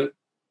out of it.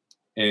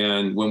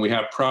 And when we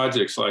have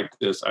projects like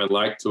this, I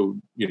like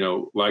to,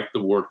 like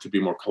the work to be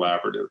more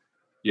collaborative.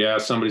 Yeah,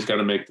 somebody's got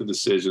to make the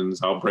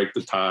decisions. I'll break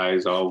the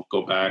ties. I'll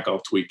go back.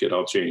 I'll tweak it.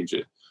 I'll change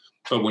it.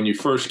 But when you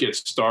first get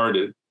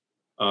started,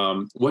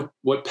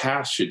 what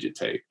path should you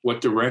take? What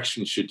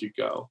direction should you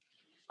go?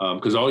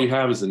 Because all you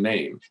have is a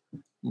name.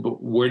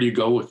 But where do you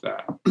go with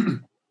that?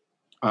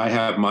 I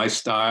have my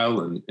style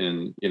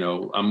and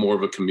I'm more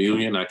of a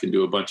chameleon. I can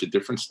do a bunch of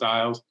different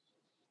styles.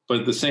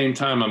 But at the same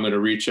time, I'm going to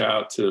reach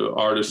out to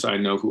artists I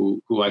know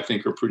who I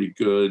think are pretty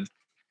good.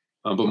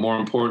 But more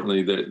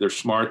importantly, they're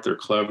smart, they're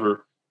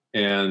clever,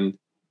 and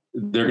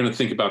they're going to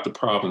think about the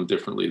problem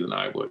differently than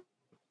I would.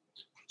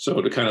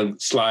 So to kind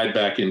of slide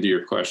back into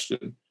your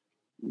question,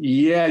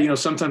 yeah,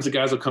 sometimes the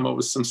guys will come up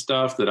with some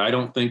stuff that I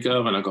don't think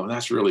of, and I go,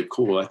 that's really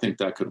cool. I think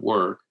that could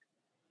work.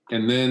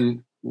 And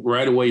then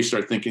right away you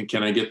start thinking,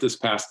 can I get this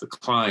past the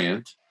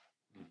client?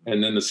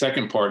 And then the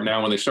second part,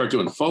 now when they start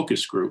doing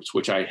focus groups,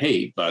 which I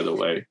hate, by the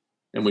way,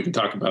 and we can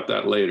talk about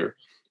that later.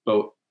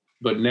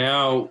 But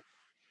now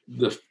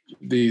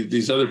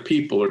these other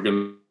people are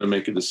going to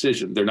make a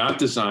decision. They're not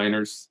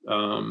designers.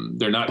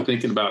 They're not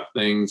thinking about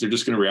things. They're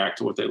just going to react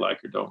to what they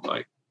like or don't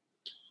like.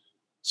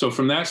 So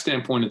from that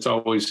standpoint, it's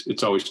always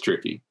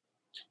tricky.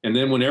 And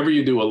then whenever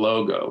you do a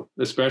logo,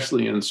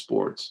 especially in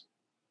sports,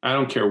 I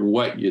don't care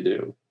what you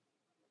do.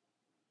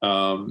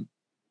 I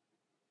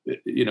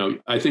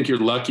think you're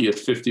lucky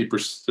if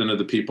 50% of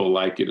the people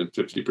like it and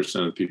 50%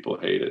 of the people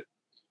hate it.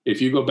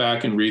 If you go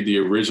back and read the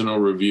original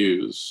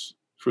reviews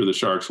for the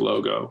Sharks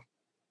logo,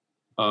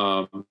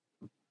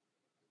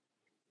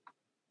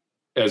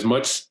 as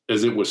much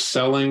as it was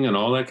selling and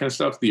all that kind of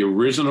stuff, the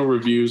original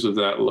reviews of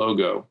that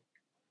logo,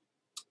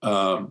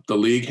 the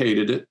league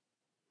hated it.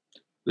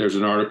 There's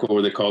an article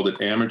where they called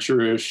it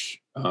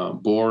amateurish,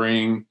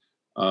 boring.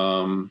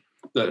 Nobody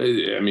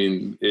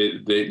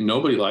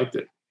liked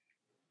it.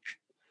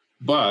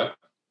 But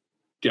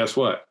guess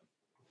what?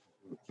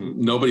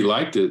 Nobody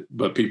liked it,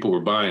 but people were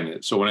buying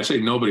it. So when I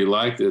say nobody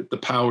liked it, the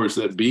powers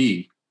that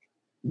be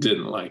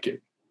didn't like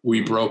it.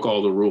 We broke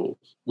all the rules.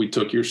 We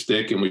took your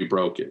stick and we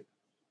broke it.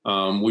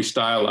 We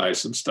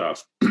stylized some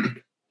stuff.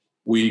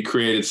 We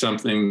created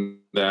something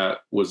that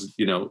was,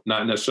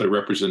 not necessarily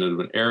representative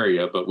of an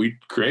area, but we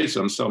created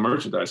some sell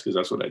merchandise because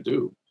that's what I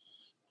do.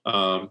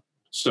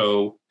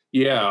 So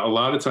yeah, a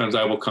lot of times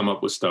I will come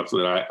up with stuff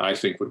that I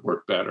think would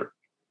work better.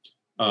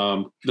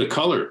 The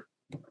color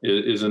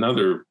is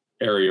another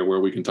area where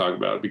we can talk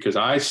about it, because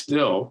I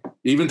still,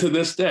 even to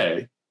this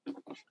day,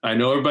 I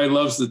know everybody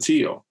loves the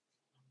teal,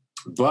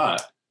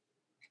 but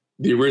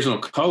the original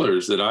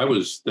colors that I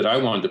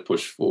wanted to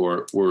push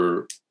for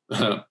were,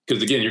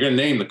 because again, you're going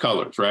to name the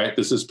colors, right?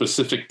 This is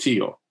Pacific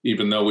teal,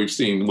 even though we've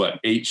seen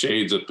 8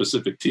 shades of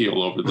Pacific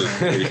teal over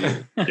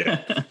the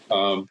yeah.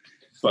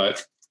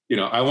 But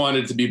I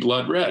wanted it to be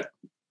blood red,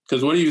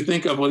 because what do you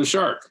think of with a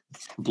shark?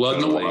 Blood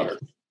in the water,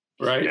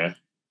 right? Yeah.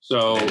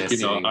 So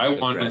I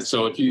wanted,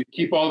 so if you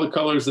keep all the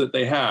colors that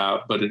they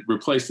have, but it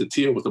replaced the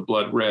teal with the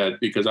blood red,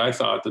 because I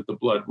thought that the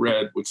blood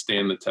red would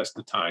stand the test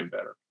of time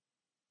better.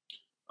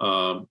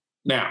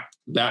 Now,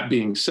 that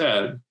being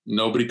said,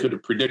 nobody could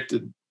have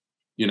predicted,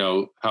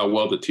 how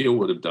well the teal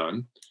would have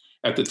done.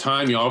 At the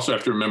time, you also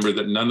have to remember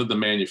that none of the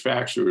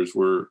manufacturers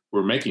were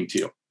making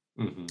teal.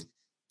 Mm-hmm.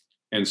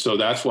 And so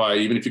that's why,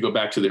 even if you go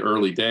back to the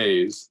early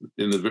days,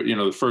 in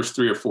the first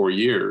 3 or 4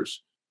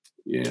 years,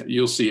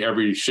 you'll see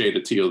every shade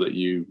of teal that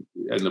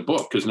in the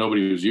book, because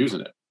nobody was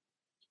using it.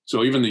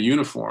 So even the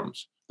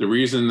uniforms, the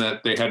reason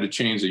that they had to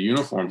change the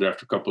uniforms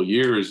after a couple of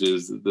years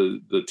is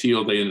the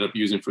teal they ended up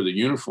using for the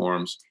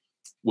uniforms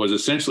was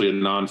essentially a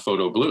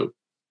non-photo blue.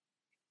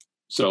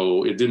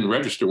 So it didn't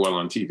register well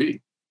on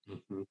TV.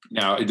 Mm-hmm.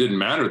 Now, it didn't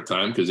matter at the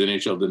time because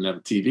NHL didn't have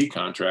a TV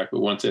contract,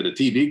 but once they had a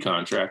TV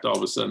contract, all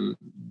of a sudden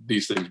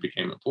these things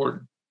became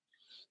important.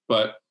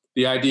 But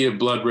the idea of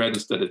blood red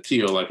instead of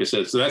teal, like I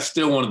said, so that's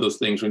still one of those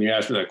things when you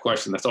ask me that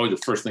question, that's always the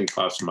first thing that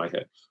pops in my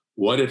head.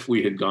 What if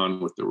we had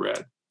gone with the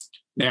red?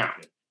 Now,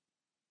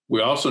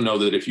 we also know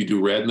that if you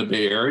do red in the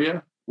Bay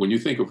Area, when you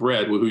think of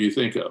red, who you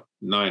think of?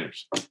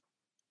 Niners,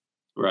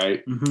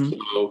 right? Mm-hmm.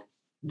 So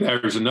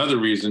there's another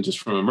reason, just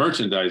from a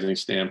merchandising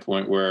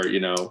standpoint, where,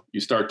 you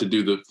start to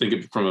think of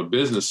it from a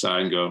business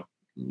side and go,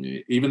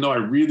 even though I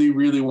really,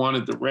 really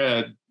wanted the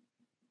red,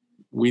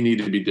 we need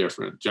to be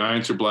different.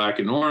 Giants are black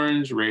and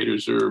orange.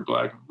 Raiders are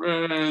black and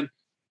red.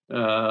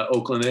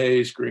 Oakland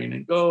A's green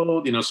and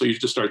gold. So you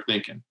just start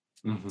thinking.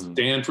 Mm-hmm.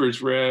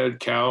 Stanford's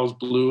red. Cal's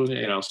blue.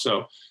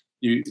 So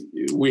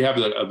we have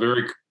a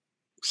very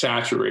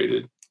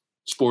saturated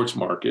sports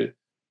market.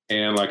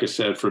 And like I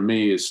said, for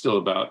me, it's still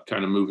about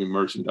kind of moving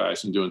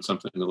merchandise and doing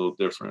something a little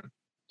different.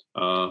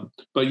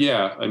 But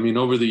yeah,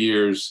 over the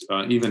years,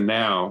 even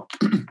now,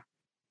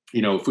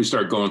 if we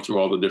start going through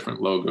all the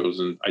different logos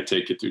and I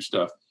take you through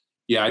stuff,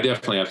 yeah, I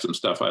definitely have some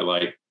stuff I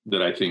like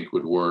that I think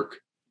would work,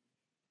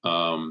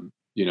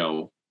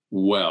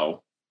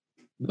 well.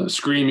 The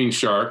Screaming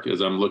Shark,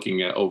 as I'm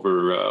looking at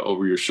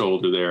over your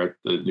shoulder there at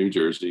the New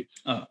Jersey.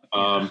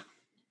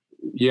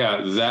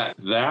 Yeah,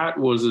 that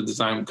was a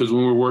design, because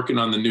when we were working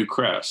on the new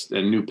crest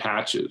and new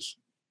patches,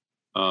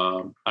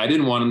 I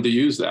didn't want them to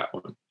use that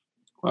one,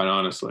 quite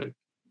honestly.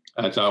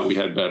 I thought we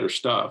had better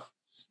stuff.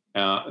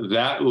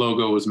 That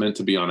logo was meant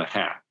to be on a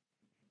hat.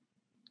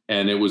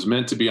 And it was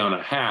meant to be on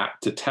a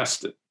hat to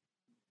test it.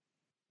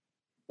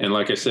 And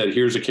like I said,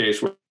 here's a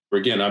case where,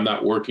 again, I'm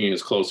not working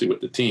as closely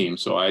with the team.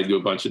 So I do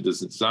a bunch of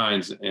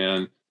designs.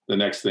 And the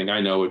next thing I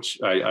know,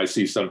 I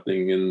see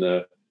something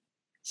in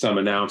some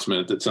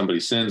announcement that somebody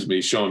sends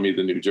me showing me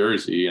the New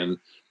Jersey and,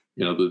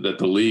 that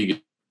the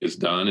league is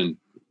done. And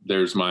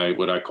there's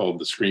what I call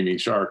the Screaming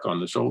Shark on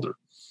the shoulder.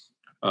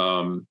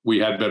 We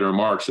had better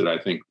marks that I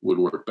think would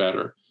work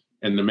better.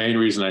 And the main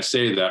reason I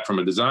say that from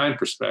a design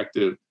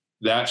perspective,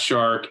 that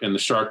shark and the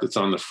shark that's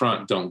on the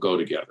front don't go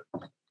together.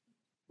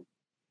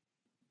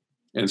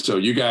 And so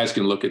you guys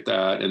can look at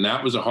that. And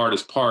that was the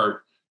hardest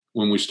part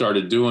when we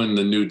started doing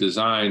the new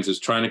designs, is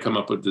trying to come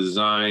up with a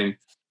design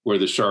where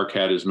the shark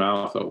had his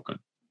mouth open.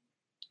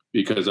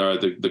 Because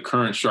the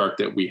current shark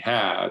that we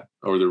had,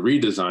 or the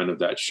redesign of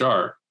that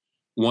shark,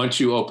 once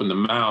you open the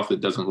mouth,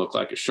 it doesn't look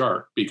like a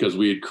shark, because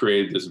we had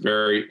created this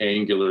very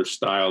angular,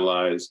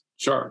 stylized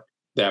shark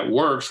that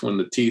works when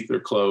the teeth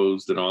are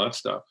closed and all that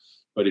stuff.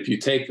 But if you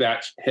take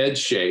that head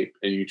shape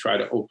and you try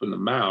to open the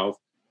mouth,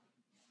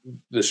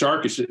 the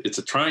shark it's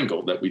a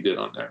triangle that we did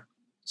on there.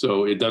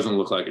 So it doesn't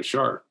look like a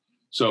shark.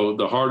 So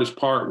the hardest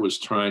part was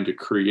trying to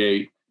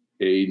create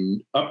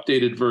an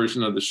updated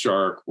version of the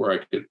shark where I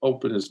could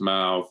open his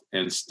mouth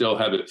and still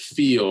have it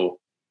feel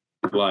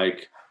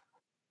like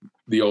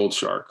the old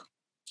shark.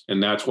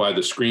 And that's why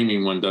the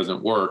screaming one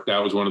doesn't work.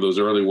 That was one of those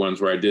early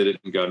ones where I did it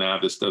and go, nah,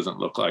 this doesn't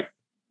look like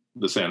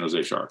the San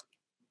Jose Shark.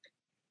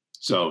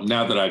 So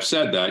now that I've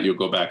said that, you'll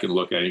go back and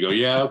look at it and go,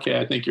 yeah, okay,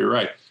 I think you're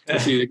right.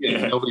 But see,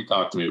 again, nobody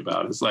talked to me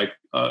about it. It's like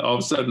all of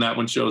a sudden that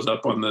one shows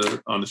up on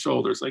the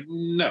shoulder. It's like,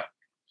 no.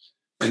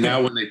 And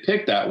now when they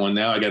pick that one,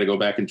 now I got to go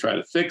back and try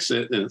to fix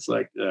it. And it's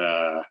like,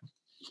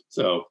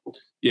 so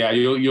yeah,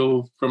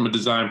 you'll from a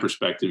design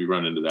perspective, you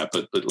run into that.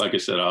 But like I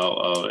said,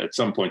 I'll at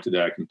some point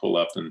today I can pull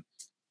up and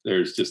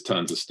there's just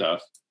tons of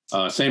stuff.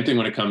 Same thing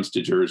when it comes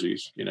to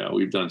jerseys. You know,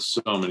 we've done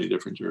so many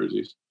different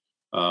jerseys.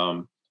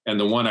 And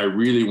the one I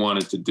really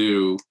wanted to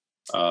do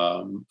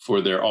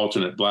for their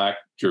alternate black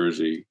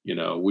jersey, you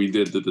know, we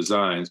did the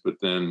designs, but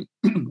then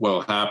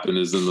what happened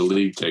is then the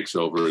league takes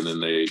over and then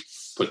they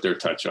put their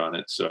touch on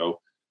it. So,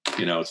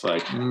 you know, it's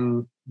like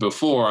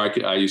before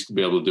I used to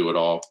be able to do it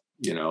all,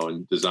 you know,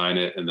 and design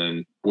it and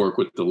then work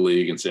with the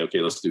league and say,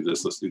 okay, let's do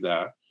this, let's do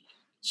that.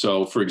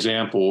 So for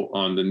example,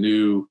 on the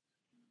new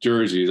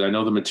jerseys, I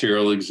know the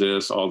material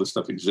exists, all this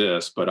stuff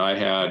exists, but I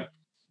had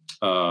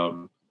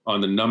on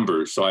the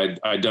numbers. So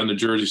I'd done the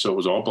jersey, so it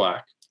was all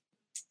black.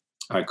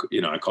 I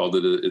called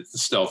it's the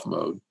stealth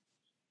mode.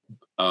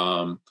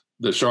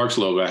 The Sharks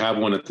logo, I have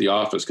one at the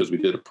office because we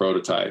did a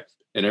prototype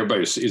and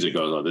everybody sees it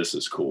goes, oh, this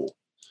is cool.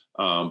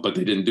 But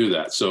they didn't do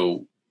that.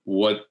 So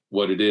what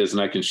it is,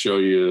 and I can show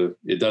you,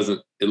 it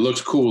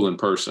looks cool in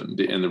person.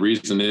 And the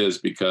reason is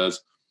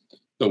because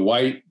the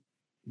white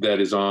that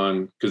is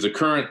on, because the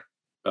current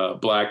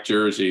black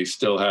jersey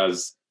still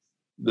has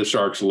the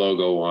Sharks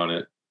logo on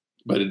it,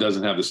 but it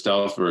doesn't have the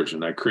stealth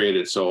version. I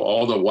created so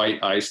all the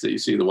white ice that you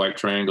see, the white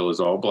triangle is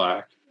all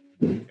black.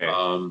 Okay.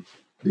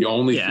 The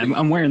only thing,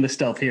 I'm wearing the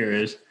stealth here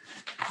is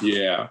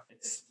See,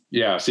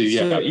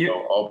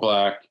 all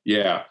black.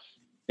 Yeah.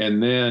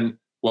 And then,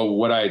 well,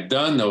 what I had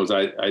done though is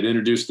I'd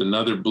introduced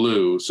another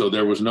blue. So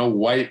there was no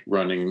white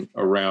running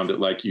around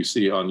it like you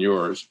see on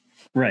yours.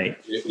 Right.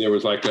 There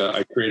was I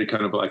created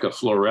kind of like a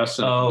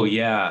fluorescent. Oh,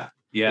 yeah.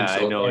 Yeah,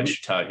 so I know what you're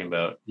talking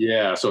about.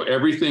 Yeah. So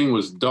everything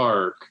was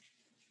dark.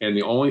 And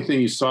the only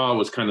thing you saw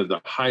was kind of the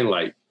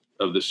highlight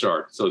of the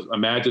shark. So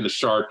imagine a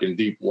shark in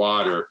deep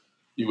water.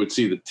 You would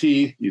see the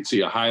teeth. You'd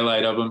see a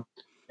highlight of them.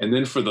 And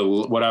then for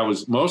what I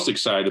was most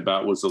excited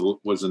about was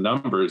the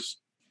numbers.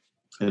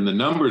 And the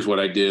numbers, what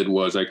I did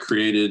was I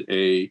created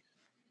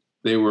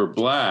they were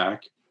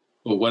black,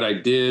 but what I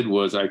did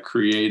was I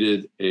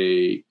created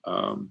they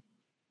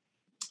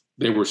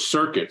were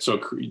circuit. So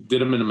I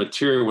did them in a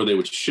material where they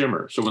would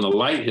shimmer. So when the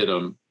light hit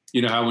them,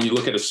 you know how when you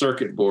look at a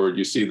circuit board,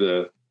 you see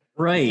the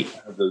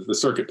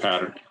circuit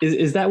pattern.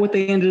 Is that what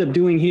they ended up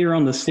doing here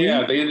on the sleeve?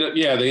 Yeah,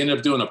 they ended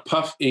up doing a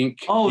puff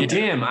ink. Oh,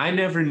 damn. I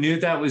never knew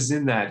that was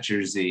in that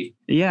jersey.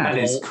 Yeah.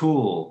 That is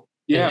cool.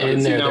 Yeah.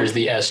 There's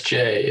the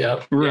SJ.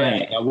 Yep.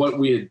 Right. Now, what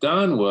we had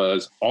done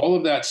was all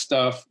of that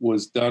stuff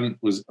was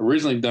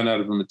originally done out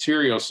of a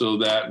material so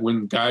that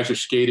when guys are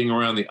skating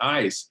around the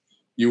ice,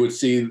 you would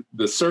see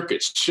the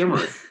circuits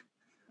shimmering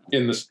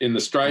in the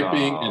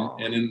striping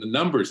and in the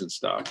numbers and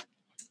stuff.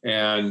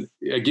 And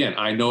again,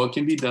 I know it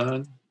can be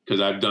done,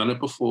 because I've done it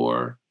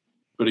before.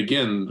 But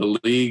again, the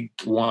league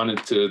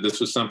this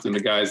was something the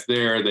guys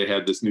there, they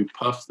had this new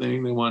puff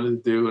thing they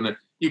wanted to do. And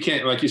you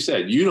can't, like you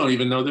said, you don't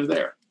even know they're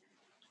there.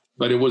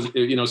 But it was,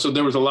 so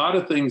there was a lot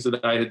of things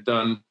that I had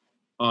done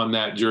on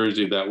that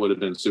jersey that would have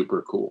been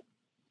super cool,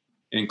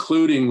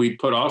 including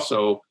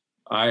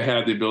I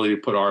had the ability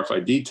to put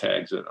RFID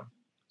tags in them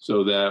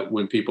so that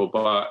when people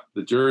bought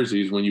the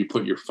jerseys, when you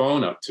put your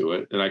phone up to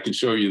it, and I can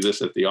show you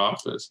this at the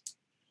office,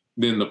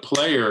 then the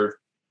player,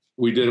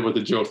 we did it with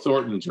the Joe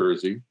Thornton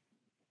jersey,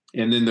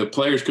 and then the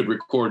players could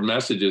record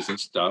messages and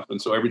stuff.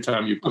 And so every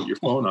time you put your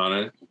phone on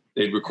it,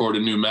 they'd record a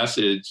new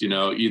message,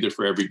 either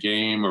for every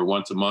game or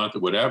once a month or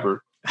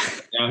whatever.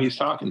 Now he's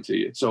talking to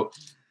you. So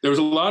there was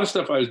a lot of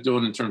stuff I was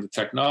doing in terms of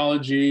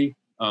technology,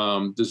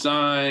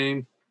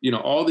 design,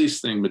 all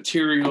these things,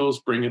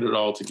 materials, bringing it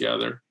all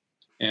together.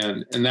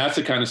 And that's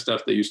the kind of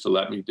stuff they used to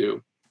let me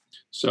do.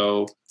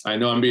 So I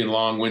know I'm being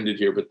long-winded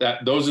here, but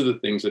those are the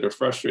things that are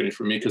frustrating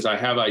for me, because I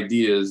have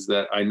ideas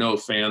that I know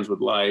fans would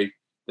like,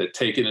 that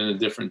take it in a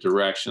different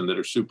direction, that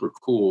are super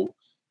cool.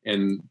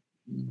 And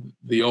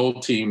the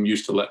old team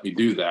used to let me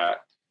do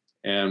that.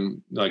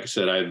 And like I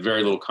said, I had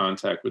very little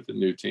contact with the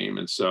new team.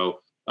 And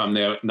so I'm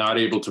not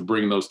able to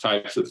bring those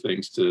types of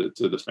things to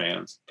the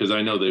fans, because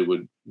I know they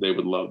would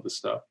love the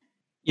stuff.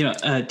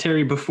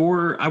 Terry,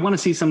 before I want to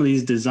see some of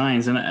these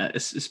designs, and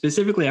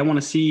specifically, I want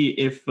to see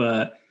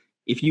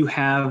if you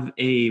have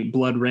a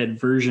blood red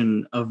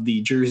version of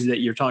the jersey that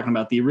you're talking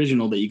about, the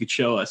original, that you could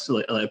show us,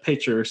 like a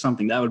picture or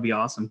something. That would be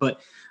awesome.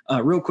 But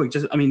real quick,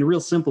 a real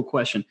simple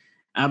question.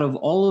 out of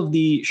all of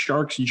the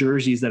Sharks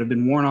jerseys that have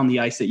been worn on the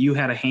ice that you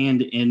had a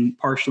hand in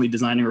partially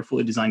designing or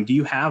fully designing, do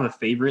you have a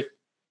favorite?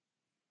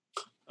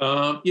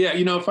 Yeah,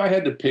 if I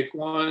had to pick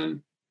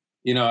one,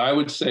 I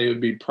would say it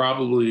would be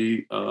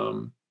probably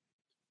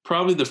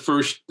the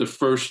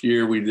first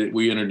year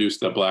we introduced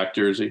the black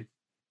jersey.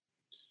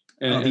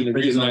 And the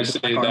reason I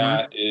say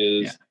that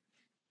is,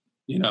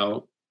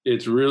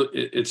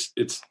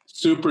 it's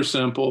super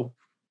simple.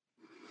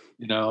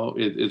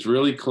 It's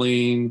really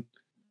clean,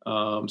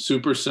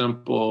 super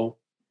simple.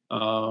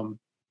 Just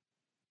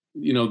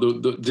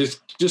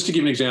to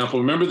give an example,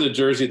 remember the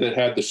jersey that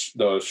had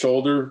the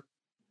shoulder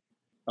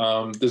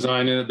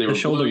design in it? They were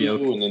shoulder blue,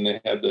 yoke, and then they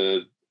had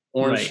the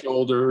orange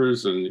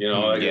shoulders, and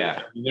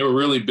they were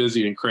really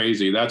busy and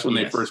crazy. That's when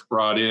they first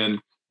brought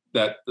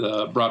back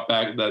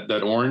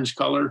that orange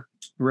color.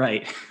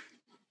 Right.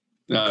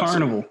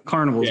 Carnival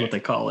is what they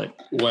call it.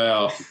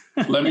 Well,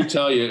 let me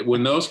tell you,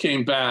 when those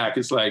came back,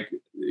 it's like,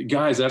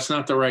 guys, that's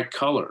not the right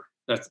color.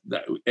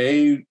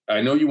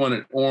 I know you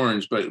wanted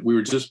orange, but we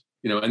were just,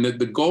 and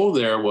the goal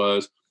there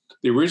was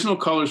the original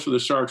colors for the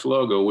Sharks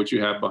logo, which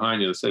you have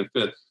behind you, the same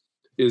fit,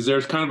 is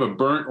there's kind of a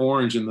burnt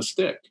orange in the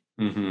stick.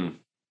 Mm-hmm.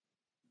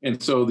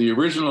 And so the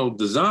original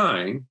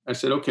design, I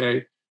said,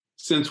 okay,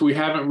 since we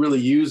haven't really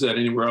used that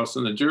anywhere else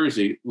in the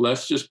jersey, I'm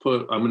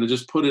going to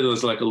just put it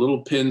as like a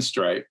little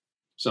pinstripe,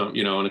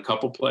 in a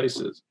couple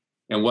places.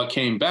 And what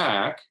came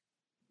back,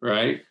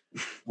 right,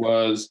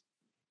 was,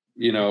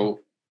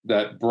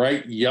 that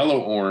bright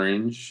yellow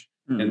orange.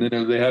 Mm. And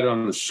then they had it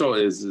on the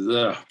shoulders.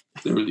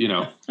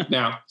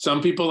 Now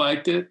some people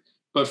liked it,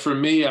 but for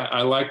me,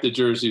 I like the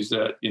jerseys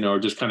that, are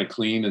just kind of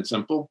clean and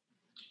simple.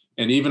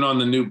 And even on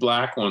the new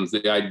black ones,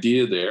 the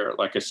idea there,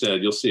 like I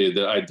said, you'll see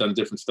that I'd done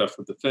different stuff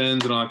with the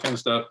fins and all that kind of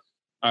stuff.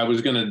 I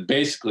was going to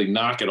basically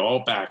knock it all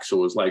back. So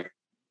it was like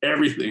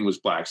everything was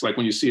black. It's like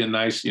when you see a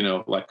nice,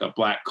 like a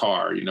black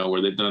car,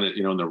 where they've done it,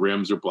 and the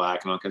rims are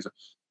black and all kinds of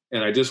stuff.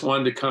 And I just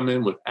wanted to come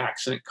in with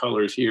accent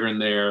colors here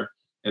and there,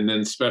 and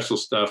then special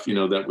stuff,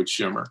 that would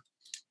shimmer.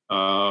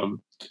 And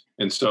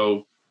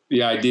so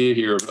the idea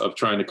here of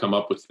trying to come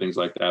up with things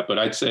like that, but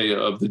I'd say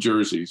of the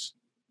jerseys,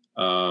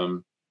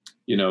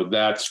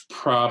 that's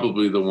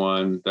probably the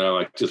one that I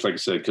like, just like I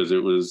said, because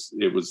it was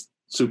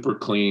super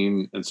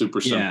clean and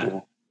super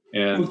simple.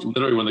 Yeah. And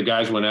literally when the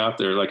guys went out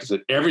there, like I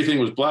said, everything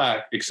was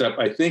black, except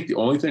I think the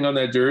only thing on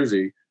that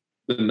jersey,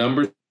 the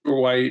numbers were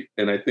white.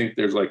 And I think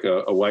there's like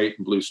a white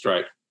and blue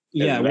stripe.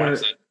 Yeah.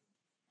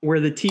 Where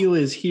the teal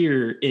is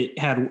here, it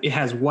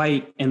has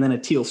white and then a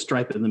teal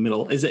stripe in the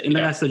middle. Is it? And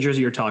that's the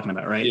jersey you're talking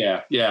about, right?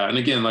 Yeah. Yeah. And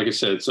again, like I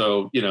said,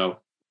 so,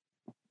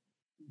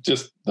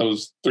 just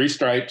those 3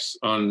 stripes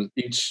on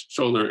each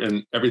shoulder,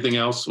 and everything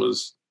else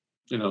was,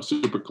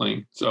 super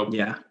clean. So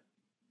yeah,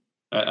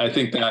 I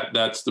think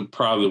that's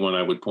probably the one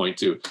I would point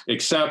to,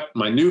 except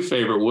my new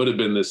favorite would have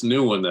been this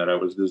new one that I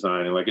was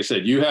designing. Like I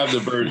said, you have the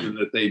version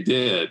that they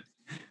did,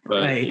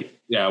 but right.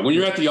 Yeah, when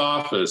you're at the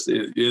office,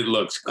 it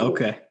looks cool.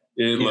 Okay.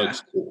 It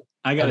looks cool.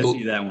 I got to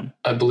see that one.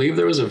 I believe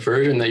there was a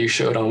version that you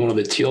showed on one of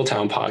the Teal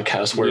Town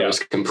podcasts where it was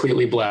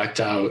completely blacked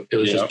out. It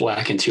was just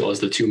black and teal as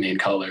the 2 main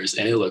colors,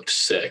 and it looked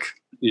sick.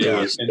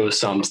 Yeah, it was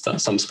some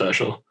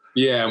special.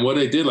 Yeah, and what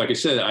I did, like I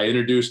said, I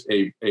introduced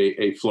a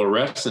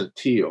fluorescent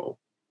teal,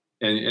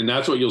 and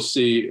that's what you'll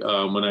see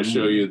when I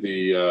show you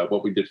the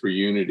what we did for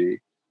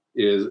Unity.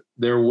 Is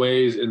there are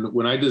ways, and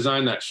when I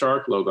designed that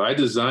Shark logo, I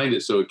designed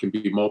it so it can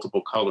be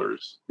multiple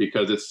colors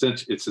because it's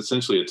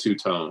essentially a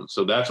 2-tone.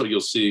 So that's what you'll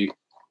see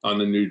on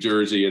the new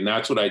jersey, and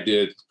that's what I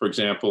did. For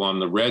example, on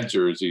the red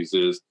jerseys,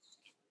 is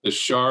the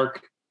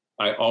Shark.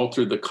 I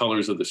altered the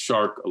colors of the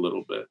Shark a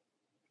little bit,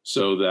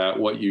 so that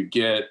what you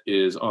get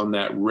is on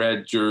that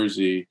red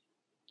jersey,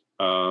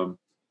 the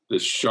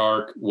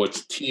Shark.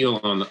 What's teal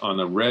on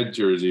the red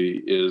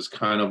jersey is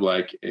kind of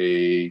like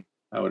a,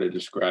 how would I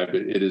describe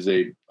it? It is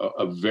a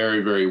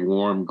very, very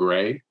warm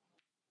gray.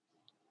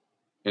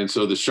 And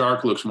so the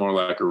Shark looks more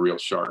like a real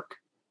shark.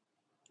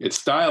 It's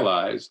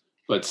stylized,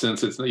 but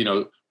since it's,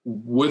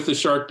 with the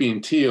Shark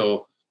being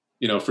teal,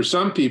 for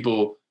some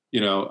people,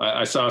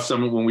 I saw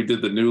someone when we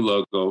did the new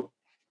logo.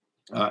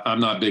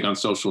 I'm not big on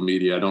social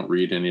media. I don't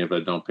read any of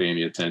it. Don't pay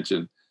any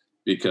attention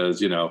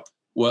because,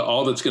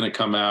 all that's going to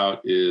come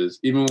out is,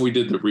 even when we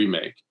did the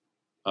remake,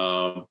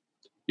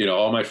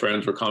 all my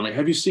friends were calling me,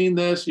 have you seen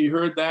this? You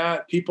heard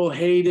that? People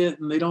hate it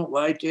and they don't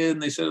like it.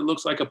 And they said it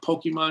looks like a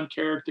Pokemon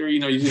character. You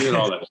get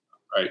all that stuff,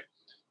 right?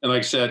 And like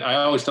I said, I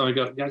always tell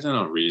them, guys, I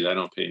don't read. I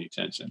don't pay any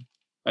attention.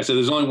 I said,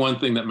 there's only one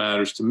thing that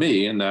matters to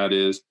me, and that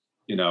is,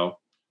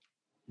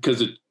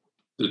 because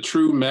the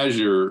true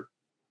measure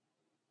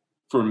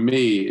for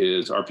me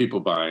is, are people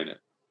buying it?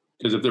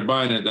 Because if they're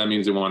buying it, that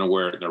means they want to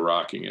wear it and they're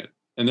rocking it.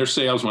 And their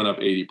sales went up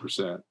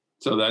 80%.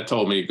 So that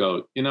told me,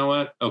 you know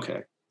what?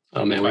 Okay.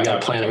 Oh man, we got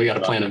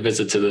to plan a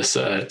visit to this,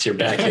 to your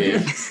back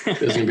cave.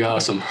 This is gonna be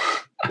awesome.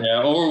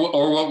 Yeah.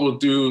 Or what we'll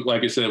do,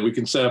 like I said, we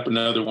can set up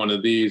another one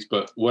of these,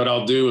 but what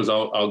I'll do is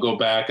I'll go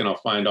back and I'll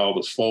find all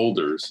those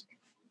folders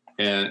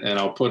and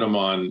I'll put them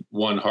on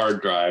one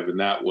hard drive. And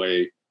that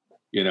way,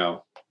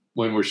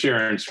 when we're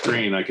sharing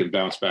screen, I can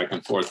bounce back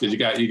and forth.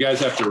 Because you guys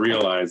have to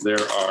realize there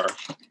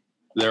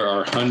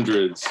are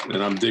hundreds,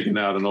 and I'm digging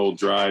out an old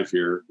drive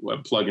here.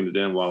 I'm plugging it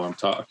in while I'm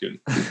talking.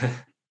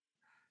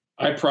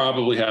 I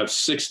probably have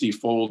 60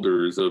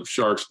 folders of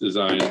Sharks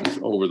designs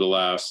over the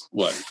last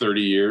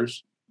 30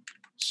 years.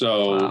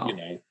 So Wow.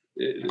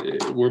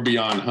 We're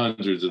beyond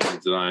hundreds of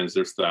designs.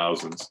 There's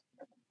thousands,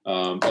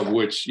 of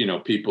which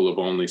people have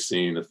only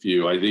seen a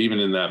few. Even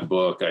in that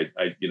book,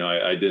 I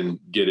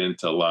didn't get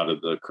into a lot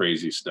of the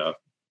crazy stuff.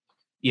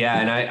 Yeah,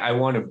 and I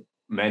want to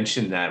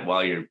mention that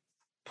while you're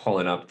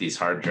pulling up these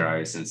hard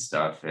drives and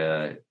stuff,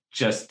 I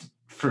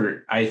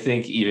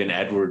think even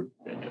Edward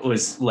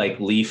was like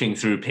leafing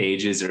through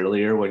pages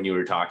earlier when you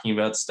were talking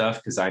about stuff,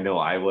 because I know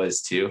I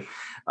was too.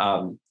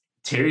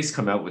 Terry's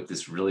come out with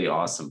this really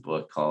awesome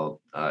book called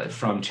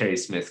From Terry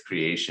Smith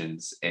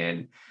Creations,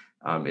 and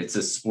it's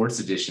a sports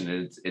edition.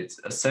 And it's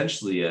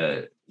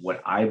essentially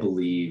what I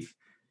believe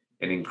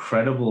an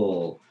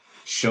incredible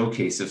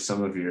showcase of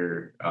some of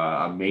your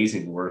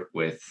amazing work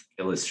with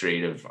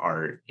illustrative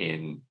art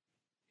in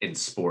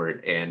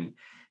sport. And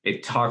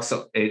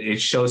it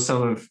shows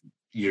some of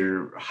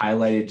your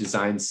highlighted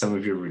designs, some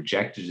of your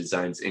rejected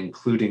designs,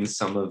 including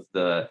some of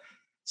the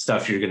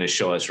stuff you're going to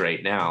show us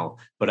right now.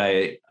 But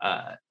I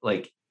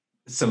like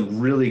some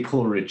really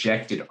cool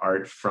rejected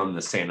art from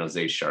the San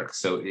Jose Sharks.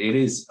 So it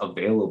is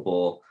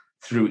available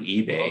through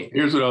eBay. Well,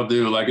 here's what I'll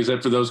do. Like I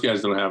said, for those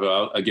guys that don't have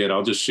it,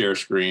 I'll just share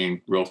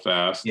screen real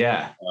fast.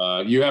 Yeah.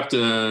 You have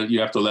to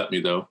let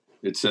me though.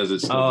 It says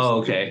it's. Oh,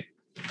 okay.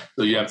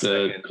 So you have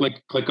to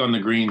click on the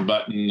green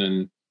button,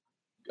 and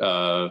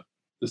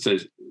it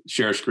says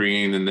share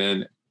screen, and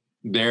then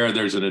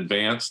there's an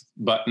advanced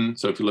button.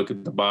 So if you look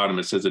at the bottom,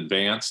 it says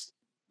advanced.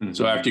 Mm-hmm.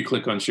 So after you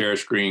click on share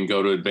screen,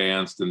 go to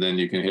advanced, and then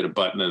you can hit a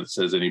button that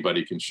says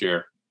anybody can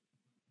share.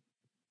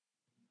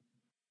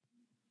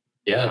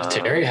 Yeah, if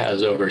Terry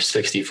has over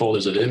 60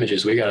 folders of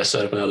images, we got to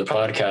set up another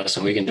podcast,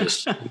 and we can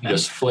just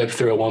flip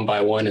through it one by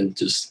one and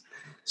just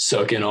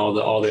soak in all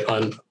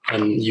the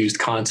unused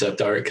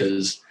concept art,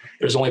 because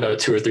there's only about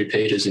 2 or 3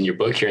 pages in your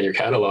book here in your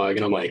catalog.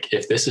 And I'm like,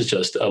 if this is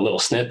just a little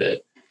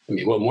snippet, I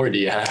mean, what more do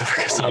you have?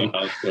 Because I'd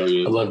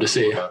love to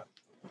see.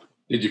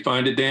 Did you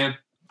find it, Dan?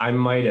 I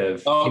might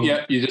have. Oh,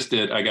 yeah, you just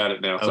did. I got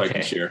it now, so I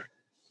can share.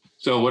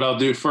 So what I'll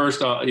do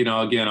first,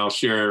 I'll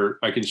share.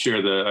 I can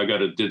share I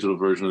got a digital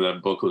version of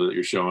that booklet that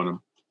you're showing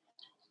them.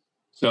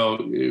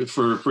 So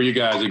for you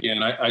guys,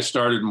 again, I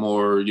started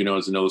more,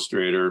 as an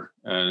illustrator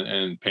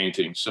and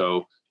painting.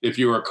 So if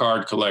you were a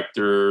card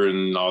collector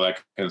and all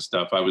that kind of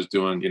stuff, I was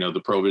doing,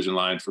 the Provision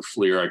line for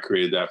Fleer. I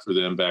created that for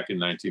them back in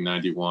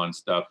 1991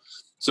 stuff.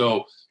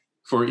 So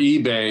for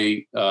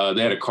eBay,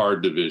 they had a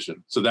card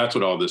division. So that's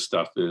what all this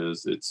stuff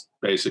is. It's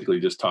basically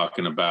just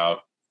talking about,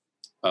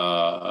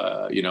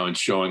 and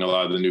showing a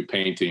lot of the new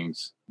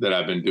paintings that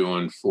I've been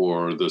doing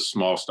for the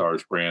Small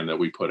Stars brand that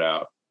we put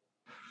out.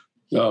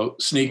 So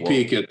sneak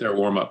peek at their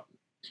warm up.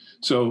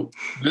 So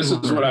this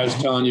is what I was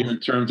telling you in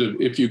terms of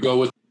if you go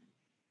with.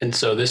 And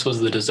so this was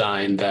the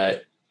design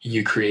that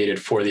you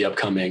created for the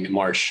upcoming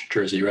March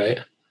jersey, right?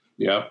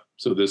 Yep.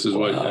 So this is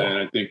what, and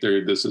I think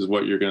this is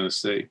what you're going to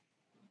see.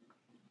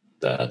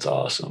 That's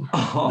awesome.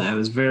 Oh, that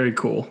was very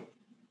cool.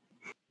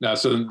 Now,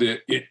 so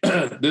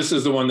this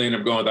is the one they end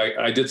up going with.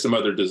 I did some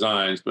other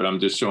designs, but I'm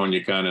just showing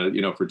you kind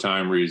of, for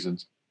time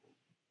reasons,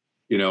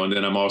 and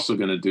then I'm also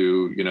going to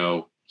do,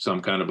 some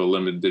kind of a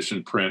limited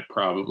edition print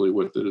probably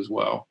with it as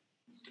well.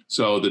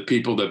 So the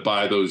people that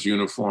buy those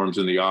uniforms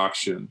in the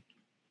auction,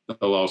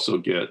 they'll also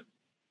get,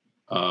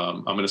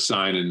 I'm going to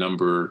sign and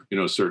number,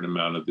 a certain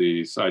amount of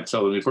these. So I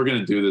tell them, if we're going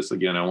to do this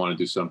again, I want to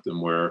do something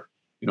where,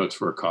 it's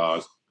for a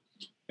cause.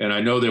 And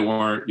I know they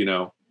weren't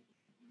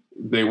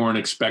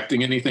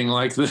expecting anything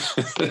like this,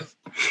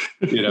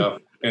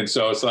 And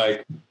so it's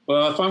like,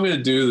 well, if I'm going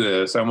to do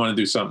this, I want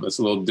to do something that's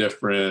a little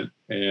different,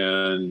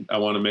 and I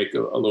want to make a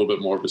little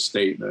bit more of a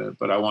statement,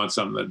 but I want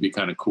something that'd be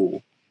kind of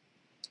cool.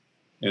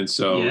 And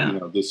so,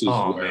 this is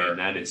man,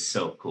 that is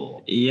so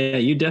cool. Yeah,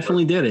 you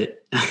definitely did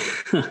it.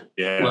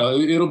 Yeah. Well,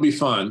 it'll be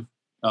fun.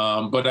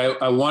 But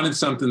I wanted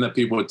something that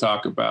people would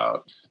talk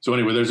about. So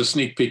anyway, there's a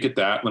sneak peek at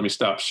that. Let me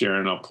stop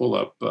sharing. I'll pull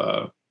up.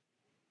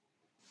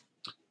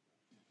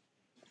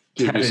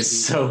 That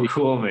is so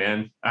cool,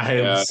 man. I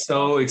am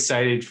so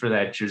excited for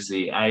that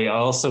jersey. I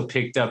also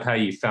picked up how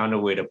you found a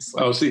way to.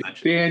 Oh, see,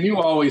 Dan, you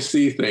always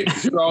see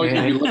things. You're always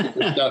going to be looking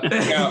for stuff.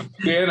 Now,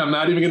 Dan, I'm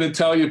not even going to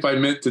tell you if I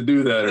meant to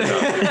do that or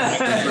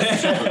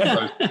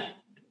not.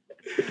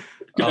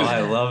 Oh,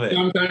 I love it.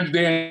 Sometimes,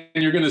 Dan,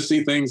 you're going to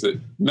see things that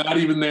not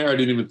even there I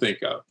didn't even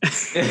think of.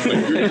 But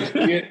you're going to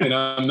see it, and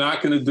I'm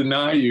not going to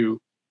deny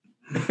you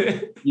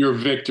your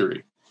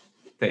victory.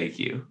 Thank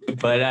you.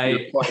 But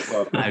I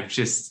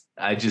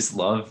just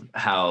love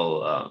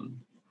how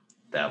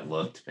that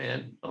looked,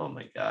 man. Oh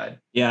my God.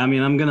 Yeah, I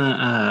mean, I'm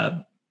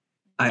gonna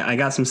I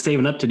got some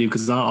saving up to do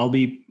because I'll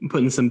be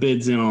putting some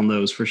bids in on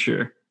those for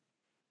sure.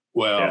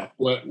 Well,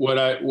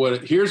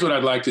 here's what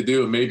I'd like to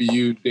do, and maybe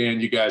you, Dan,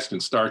 you guys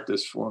can start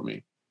this for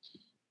me.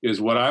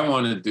 Is what I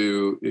want to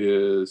do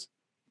is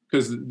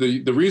because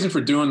the reason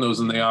for doing those,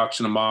 and they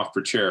auction them off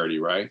for charity,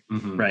 right?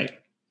 Mhm. Right.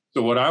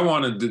 So what I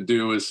wanted to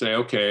do is say,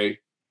 okay,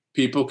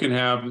 people can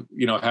have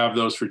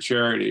those for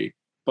charity,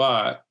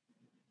 but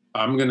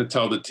I'm going to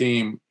tell the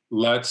team,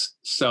 let's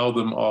sell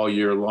them all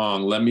year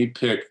long. Let me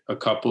pick a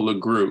couple of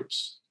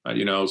groups,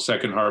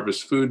 Second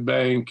Harvest Food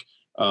Bank,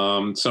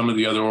 some of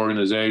the other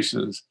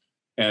organizations,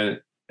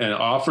 and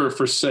offer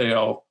for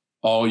sale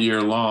all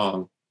year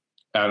long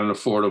at an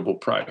affordable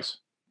price.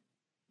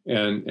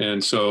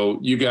 And so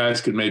you guys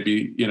could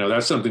maybe,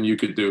 that's something you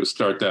could do, is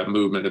start that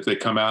movement. If they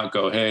come out and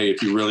go, hey,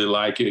 if you really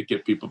like it,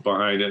 get people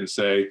behind it and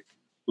say,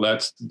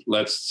 let's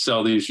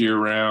sell these year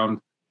round,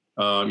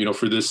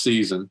 for this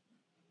season.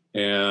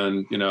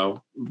 And,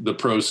 the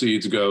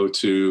proceeds go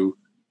to,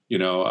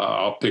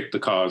 I'll pick the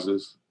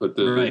causes, but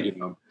Right.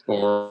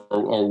 or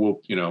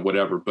we'll,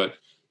 whatever. But,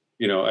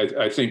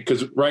 I think,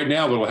 because right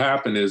now what'll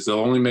happen is they'll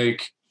only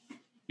make,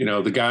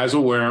 the guys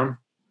will wear them,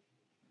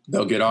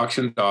 they'll get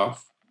auctioned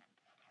off,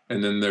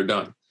 and then they're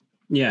done.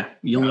 Yeah.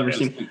 You'll never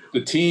see.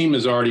 The team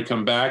has already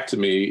come back to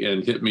me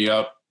and hit me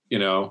up,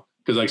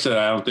 because like I said,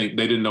 I don't think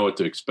they didn't know what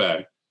to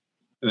expect.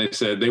 And they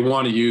said they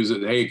want to use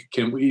it. Hey,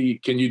 can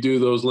you do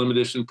those limited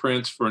edition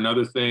prints for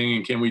another thing?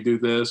 And can we do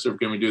this or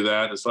can we do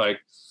that? And it's like,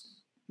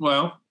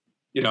 well,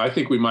 I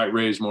think we might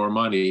raise more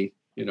money,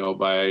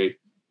 by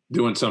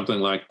doing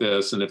something like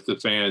this. And if the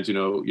fans,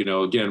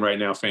 again, right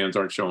now fans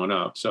aren't showing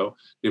up. So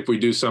if we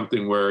do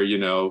something where,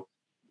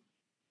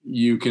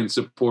 you can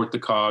support the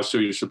cause, show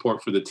your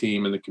support for the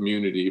team and the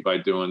community by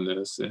doing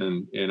this,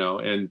 and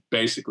and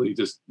basically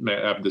just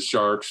have the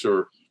Sharks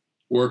or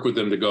work with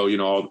them to go,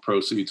 all the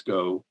proceeds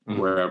go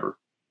wherever.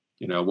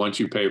 Once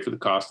you pay for the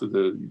cost of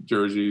the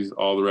jerseys,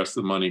 all the rest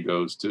of the money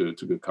goes to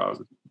good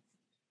causes.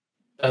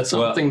 That's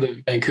something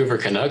the Vancouver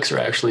Canucks are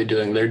actually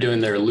doing. They're doing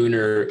their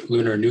Lunar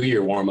New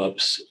Year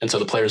warm-ups, and so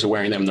the players are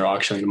wearing them. They're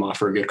auctioning them off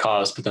for a good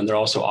cause, but then they're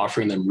also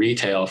offering them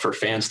retail for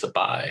fans to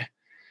buy.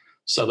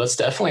 So that's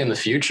definitely in the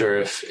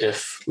future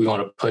if we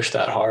want to push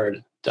that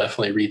hard.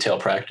 Definitely retail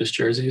practice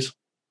jerseys.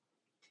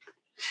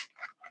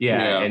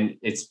 Yeah, and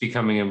it's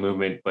becoming a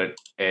movement, but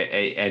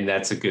and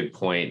that's a good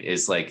point,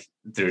 is like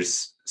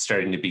there's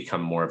starting to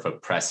become more of a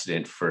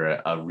precedent for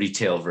a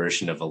retail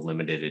version of a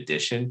limited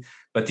edition.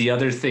 But the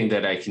other thing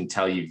that I can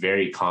tell you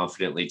very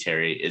confidently,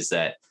 Terry, is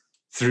that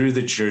through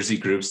the jersey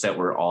groups that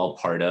we're all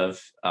part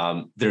of,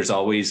 there's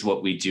always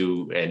what we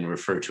do and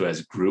refer to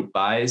as group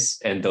buys,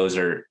 and those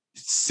are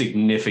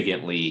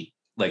significant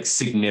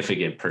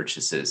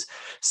purchases.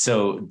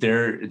 So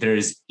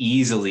there's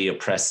easily a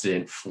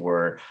precedent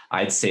for,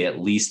 I'd say, at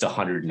least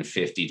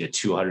 150 to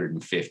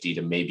 250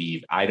 to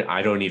maybe,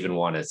 I don't even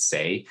want to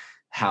say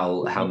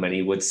how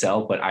many would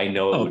sell, but I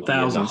know it would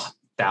thousands. Be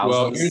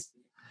thousands.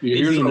 Well,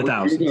 here's what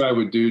I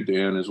would do,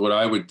 Dan, is what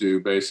I would do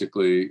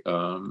basically,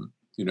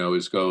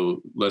 is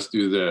go, let's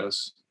do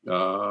this.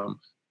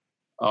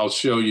 I'll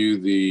show you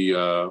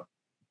the,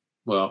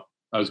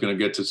 I was going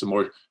to get to some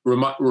more.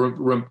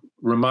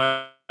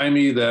 Remind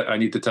me that I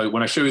need to tell you,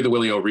 when I show you the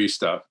Willie O'Ree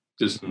stuff,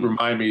 just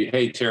remind me,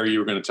 hey, Terry, you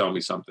were going to tell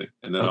me something.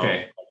 And then I'll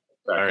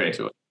back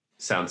into it.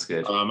 Sounds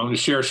good. I'm going to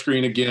share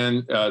screen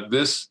again.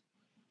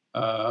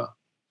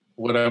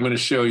 What I'm going to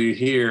show you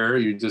here,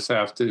 you just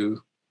have to,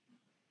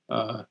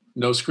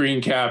 no screen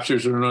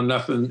captures or no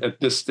nothing at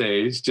this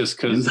stage, just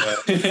because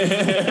they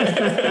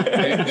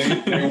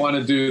want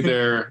to do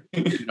their,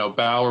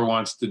 Bauer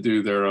wants to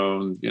do their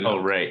own, Oh,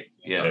 right.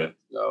 Yeah.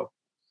 So,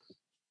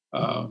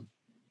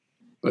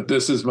 but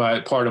this is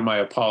part of my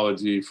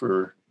apology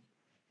for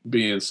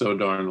being so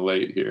darn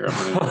late here.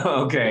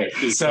 Okay.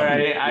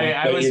 Sorry.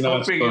 I was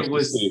hoping it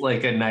was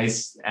like a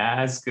nice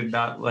ask and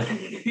not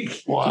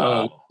like,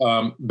 wow.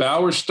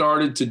 Bauer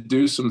started to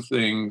do some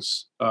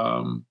things.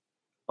 My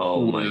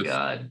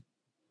God.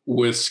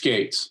 With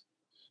skates.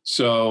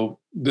 So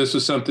this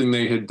was something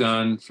they had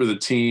done for the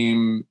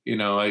team,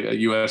 a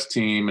U.S.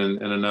 team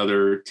and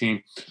another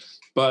team.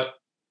 But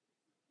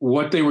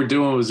what they were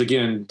doing was,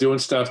 again, doing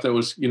stuff that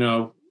was,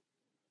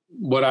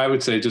 what I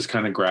would say just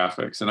kind of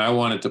graphics. And I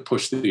wanted to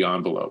push the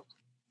envelope.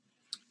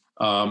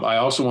 I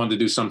also wanted to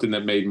do something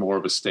that made more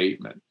of a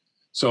statement.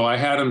 So I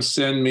had them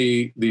send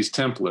me these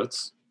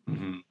templates.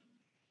 Mm-hmm.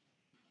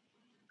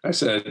 I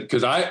said,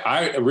 because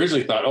I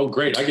originally thought, oh,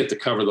 great, I get to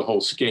cover the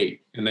whole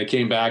skate. And they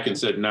came back and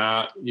said,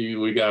 nah,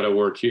 we got to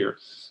work here.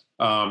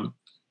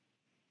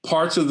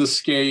 Parts of the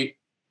skate,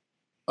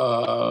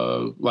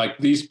 like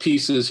these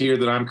pieces here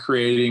that I'm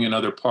creating and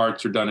other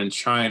parts are done in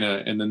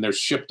China, and then they're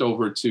shipped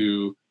over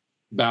to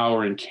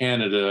Bauer in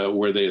Canada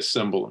where they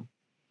assemble them.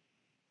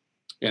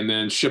 And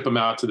then ship them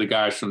out to the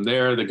guys from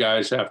there. The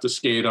guys have to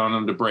skate on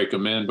them to break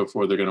them in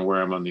before they're going to wear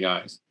them on the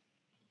ice.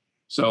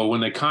 So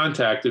when they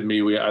contacted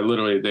me,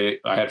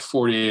 I had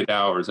 48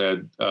 hours. I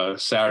had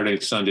Saturday,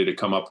 Sunday to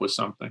come up with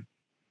something.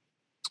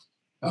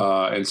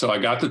 And so I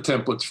got the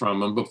templates from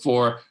them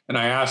and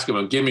I asked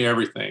them, give me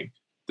everything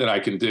that I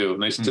can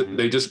do. And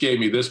they just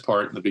gave me this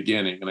part in the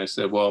beginning. And I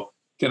said, well,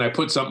 can I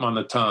put something on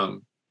the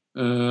tongue?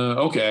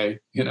 Okay.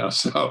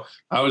 So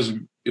I was,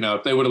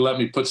 if they would have let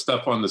me put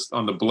stuff on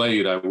the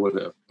blade, I would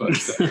have.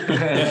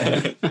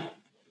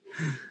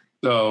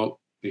 But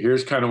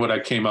here's kind of what I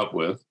came up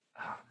with.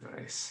 Oh,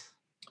 nice.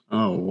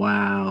 Oh,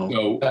 wow.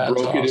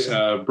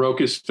 So broke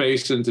his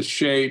face into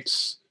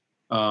shapes.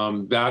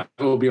 That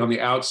will be on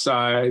the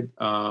outside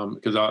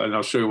because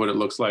I'll show you what it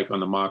looks like on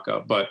the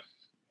mock-up. But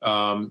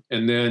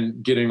and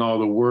then getting all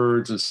the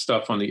words and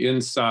stuff on the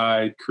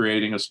inside,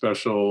 creating a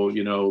special,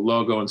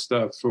 logo and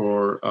stuff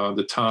for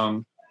the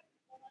tongue,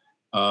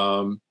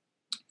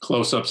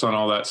 close-ups on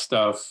all that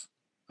stuff,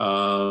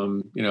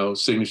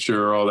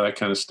 signature, all that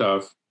kind of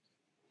stuff.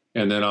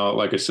 And then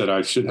like I said,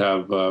 I should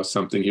have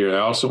something here.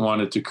 I also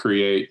wanted to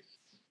create,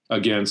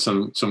 again,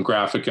 some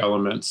graphic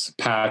elements,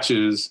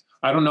 patches.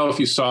 I don't know if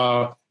you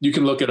saw, you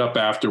can look it up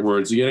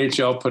afterwards. The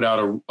NHL put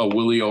out a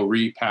Willie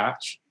O'Ree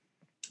patch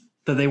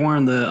that they wore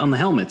on the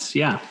helmets.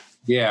 Yeah.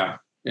 Yeah.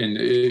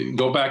 And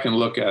go back and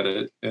look at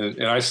it.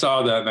 And I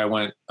saw that and I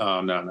went, oh,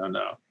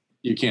 no.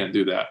 You can't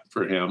do that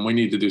for him. We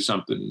need to do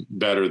something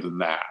better than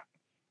that.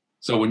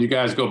 So when you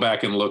guys go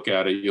back and look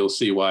at it, you'll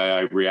see why I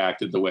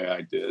reacted the way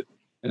I did.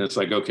 And it's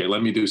like, okay,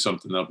 let me do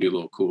something that'll be a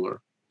little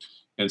cooler.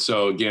 And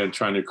so again,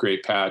 trying to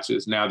create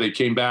patches. Now they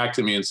came back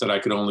to me and said I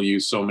could only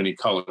use so many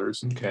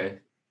colors. Okay.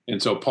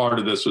 And so part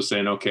of this was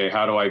saying, okay,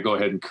 how do I go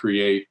ahead and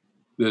create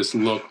this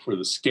look for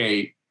the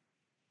skate?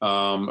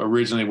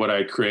 Originally what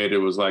I created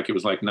was it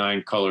was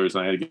 9 colors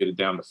and I had to get it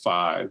down to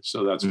 5.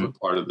 So that's what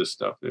part of this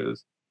stuff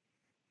is.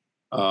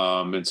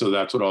 And so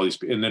that's what all these,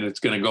 and then it's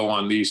going to go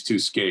on these 2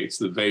 skates,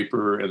 the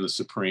Vapor and the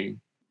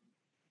Supreme.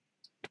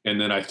 And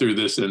then I threw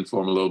this in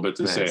for them a little bit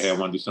to say, hey, I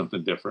want to do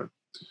something different.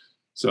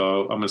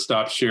 So I'm going to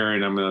stop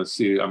sharing. I'm going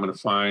to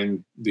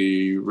find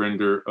the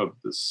render of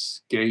the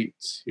skate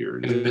here.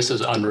 This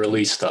is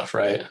unreleased stuff,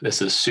 right?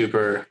 This is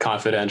super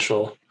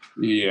confidential.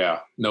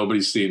 Yeah.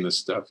 Nobody's seen this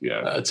stuff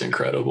yet. That's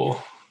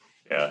incredible.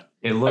 Yeah.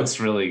 It looks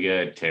really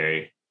good,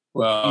 Terry.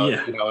 Well,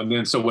 Yeah. And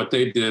then so what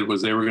they did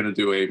was they were going to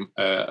do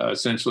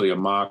essentially a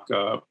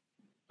mock-up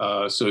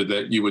so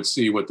that you would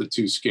see what the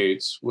 2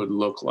 skates would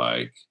look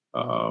like.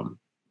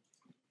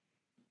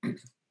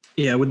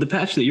 Yeah, with the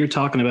patch that you're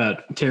talking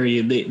about,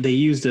 Terry, they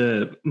used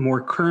a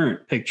more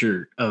current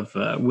picture of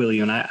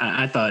Willie, and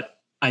I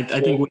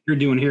think what you're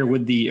doing here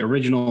with the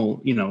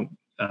original,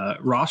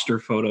 roster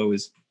photo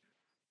is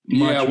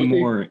much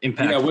more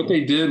impactful. Yeah, what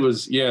they did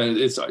was,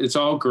 it's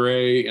all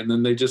gray, and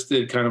then they just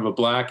did kind of a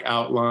black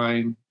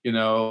outline,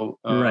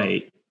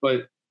 right.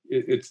 But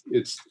it's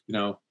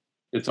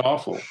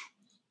awful.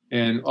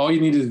 And all you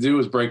needed to do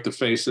was break the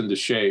face into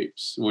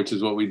shapes, which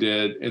is what we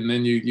did, and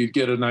then you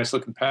get a nice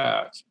looking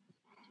patch.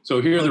 So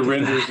here are the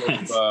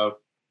renders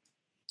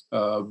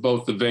of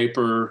both the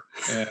Vapor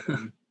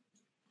and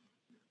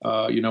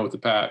with the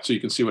patch, so you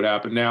can see what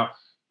happened. Now,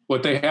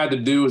 what they had to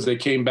do is they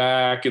came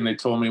back and they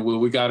told me, well,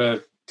 we got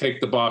to take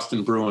the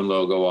Boston Bruin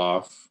logo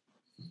off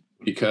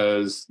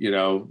because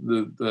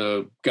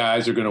the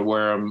guys are going to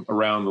wear them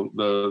around a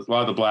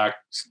lot of the black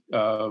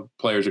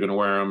players are going to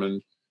wear them,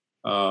 and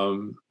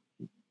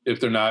if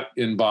they're not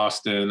in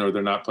Boston or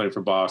they're not playing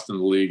for Boston,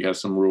 the league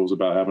has some rules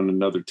about having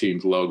another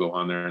team's logo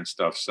on there and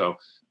stuff. So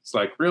it's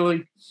like,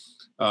 really,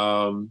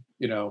 but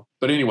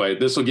anyway,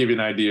 this will give you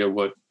an idea of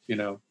what,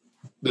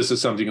 this is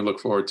something you can look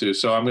forward to.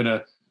 So I'm going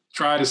to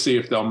try to see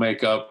if they'll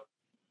make up,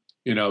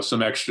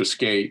 some extra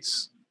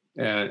skates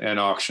and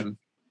auction.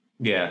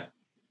 Yeah.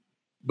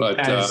 But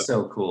that is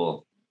so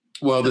cool.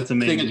 Well, the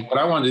thing is, what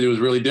I wanted to do was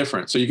really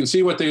different. So you can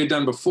see what they had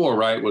done before,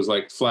 right? Was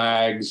like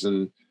flags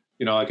and,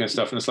 all that kind of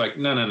stuff. And it's like,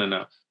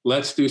 no.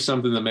 Let's do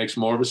something that makes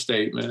more of a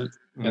statement.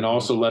 Mm-hmm. And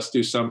also let's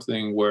do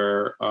something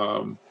where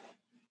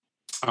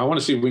I want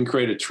to see if we can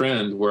create a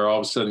trend where all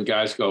of a sudden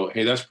guys go,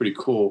 hey, that's pretty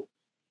cool.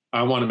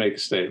 I want to make a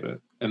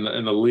statement. And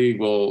the league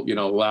will,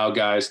 allow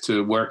guys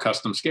to wear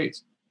custom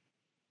skates.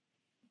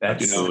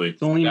 That's it's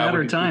only a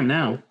matter of time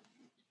now.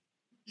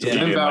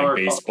 Yeah, like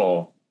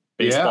baseball.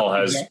 Baseball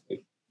has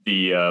exactly.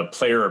 The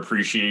player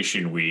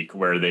appreciation week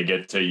where they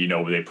get to,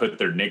 they put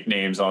their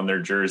nicknames on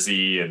their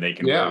jersey and they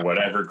can wear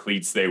whatever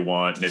cleats they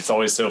want. And it's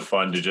always so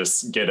fun to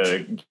just get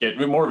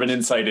more of an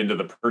insight into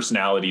the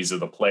personalities of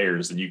the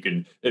players.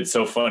 And it's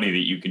so funny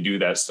that you can do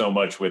that so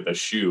much with a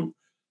shoe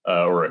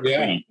or a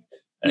cleat.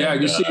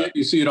 And,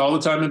 you see it all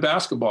the time in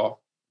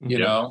basketball,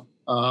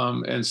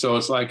 and so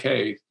it's like,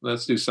 hey,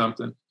 let's do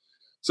something.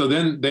 So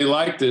then they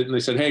liked it and they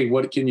said, hey,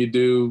 what can you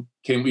do?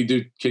 Can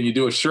you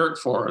do a shirt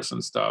for us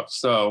and stuff?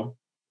 So,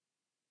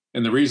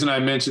 and the reason I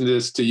mentioned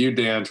this to you,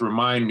 Dan, to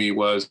remind me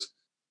was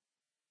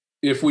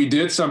if we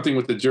did something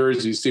with the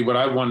jerseys, see what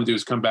I want to do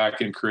is come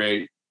back and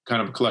create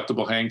kind of a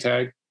collectible hang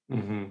tag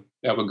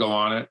that would go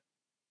on it.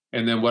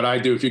 And then what I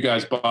do, if you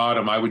guys bought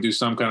them, I would do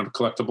some kind of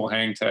collectible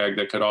hang tag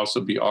that could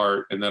also be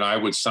art. And then I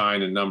would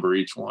sign and number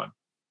each one.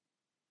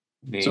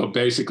 Neat. So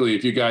basically,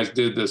 if you guys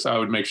did this, I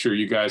would make sure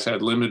you guys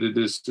had limited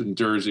edition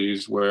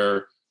jerseys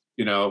where,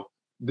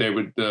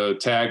 the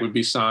tag would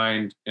be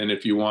signed. And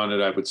if you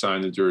wanted, I would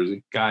sign the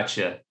jersey.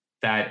 Gotcha.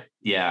 That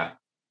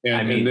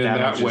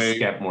that way,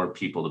 get more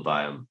people to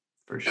buy them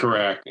for sure.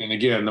 Correct. And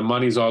again, the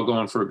money's all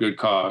going for a good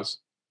cause.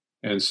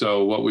 And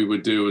so what we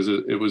would do is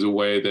it was a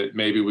way that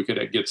maybe we could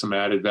get some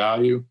added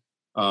value.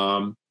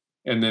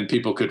 and then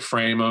people could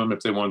frame them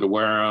if they wanted to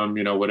wear them,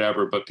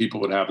 whatever, but people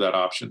would have that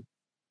option.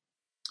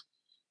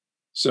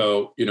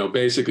 So,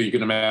 basically you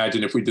can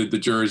imagine if we did the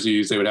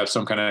jerseys, they would have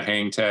some kind of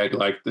hang tag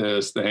like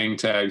this. The hang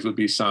tags would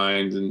be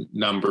signed and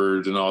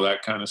numbered and all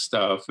that kind of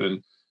stuff.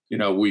 And,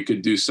 we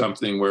could do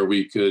something where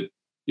we could,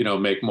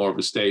 make more of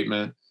a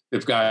statement.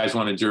 If guys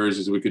wanted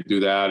jerseys, we could do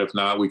that. If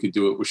not, we could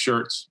do it with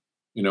shirts,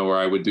 where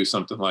I would do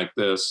something like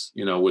this,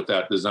 with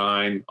that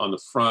design on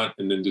the front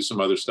and then do some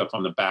other stuff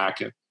on the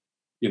back and,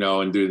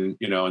 and do,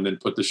 and then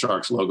put the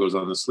Sharks logos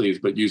on the sleeves,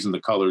 but using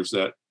the colors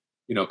that,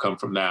 come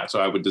from that.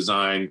 So I would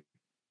design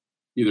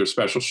either a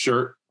special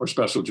shirt or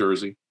special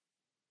jersey.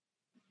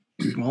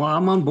 Well,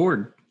 I'm on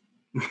board.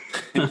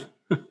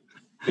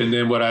 And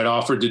then what I'd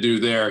offered to do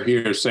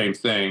here, same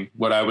thing.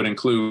 What I would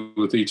include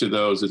with each of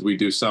those is we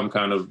do some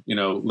kind of,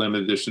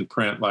 limited edition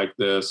print like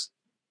this,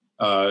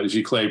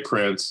 Giclée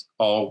prints,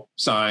 all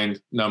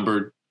signed,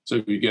 numbered.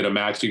 So you get a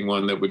matching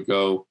one that would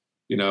go,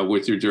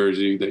 with your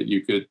jersey that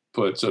you could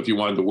put. So if you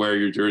wanted to wear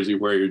your jersey,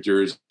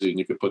 and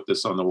you could put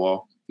this on the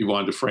wall. If you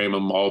wanted to frame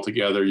them all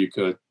together, you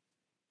could.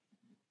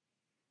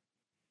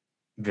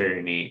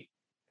 Very neat.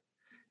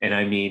 And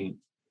I mean,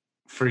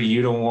 for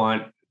you to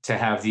want to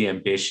have the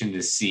ambition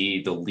to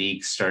see the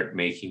league start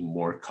making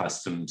more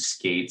custom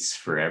skates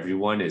for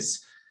everyone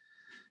is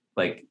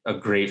like a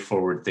great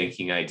forward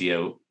thinking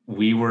idea.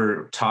 We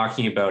were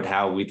talking about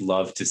how we'd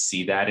love to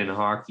see that in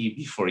hockey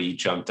before you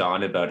jumped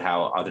on about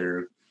how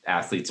other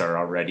athletes are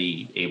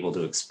already able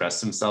to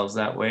express themselves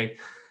that way.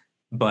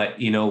 But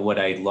what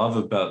I love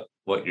about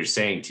what you're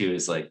saying too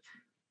is like,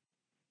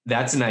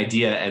 that's an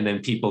idea. And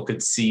then people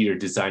could see your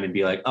design and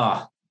be like,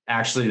 oh,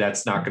 actually,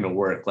 that's not going to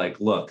work. Like,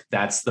 look,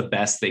 that's the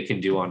best they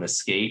can do on a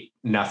skate.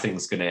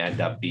 Nothing's going to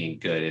end up being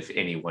good if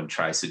anyone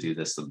tries to do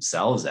this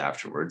themselves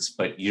afterwards.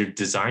 But your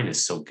design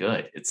is so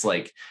good. It's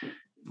like,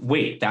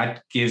 wait,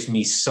 that gives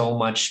me so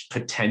much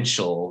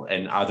potential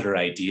and other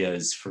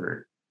ideas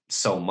for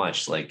so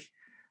much. Like,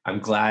 I'm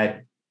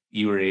glad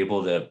you were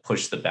able to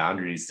push the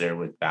boundaries there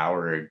with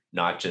Bauer,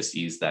 not just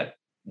use that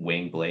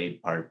wing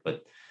blade part,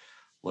 but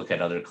look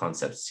at other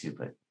concepts too.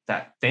 But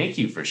thank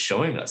you for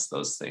showing us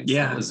those things.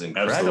 Yeah, that was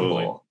incredible.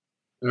 Absolutely.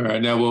 All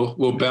right, now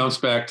we'll bounce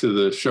back to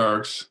the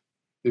Sharks.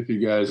 If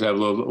you guys have a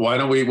little, why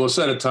don't we'll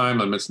set a time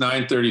limit? It's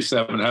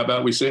 9:37. How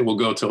about we say we'll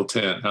go till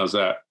 10? How's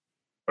that?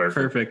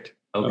 Perfect.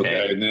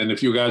 Okay. And then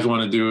if you guys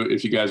want to do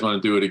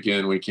it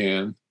again, we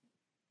can.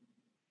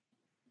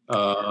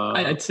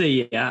 I'd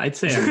say I'm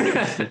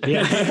interested.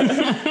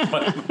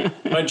 Yeah.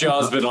 My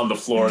jaw's been on the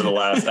floor the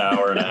last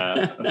hour and a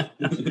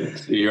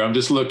half. Here, I'm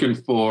just looking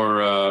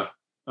for a.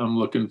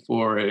 Oh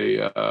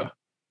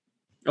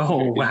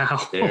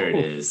wow! There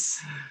it is.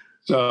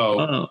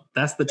 So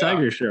that's the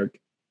tiger shark.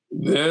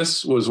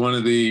 This was one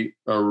of the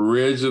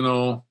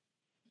original.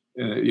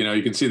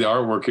 You can see the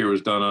artwork here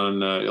was done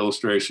on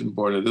illustration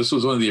board. This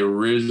was one of the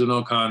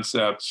original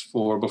concepts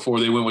for before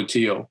they went with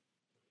teal,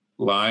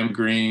 lime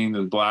green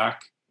and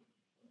black,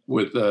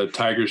 with a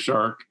tiger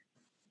shark,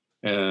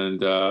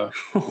 and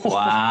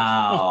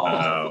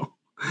wow.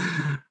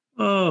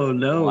 Oh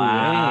no!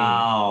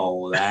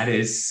 Wow, that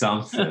is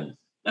something.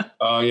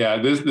 Oh yeah,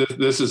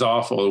 this is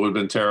awful. It would have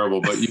been terrible,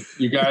 but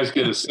you guys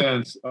get a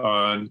sense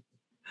on,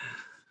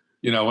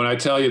 when I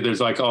tell you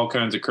there's like all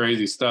kinds of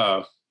crazy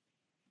stuff.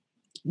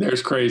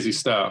 There's crazy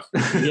stuff.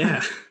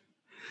 Yeah.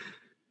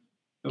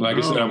 And like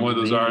I said, I'm one of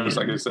those artists.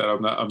 Like I said,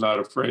 I'm not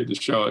afraid to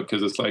show it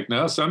because it's like,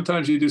 no,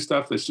 sometimes you do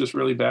stuff that's just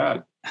really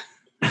bad.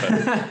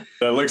 That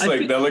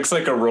looks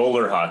like a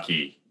roller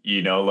hockey.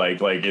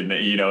 Like in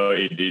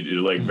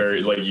the, like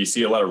very, like you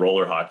see a lot of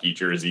roller hockey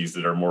jerseys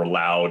that are more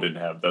loud and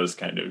have those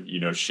kind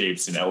of,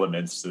 shapes and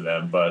elements to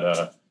them.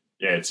 But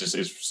yeah,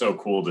 it's so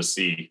cool to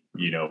see,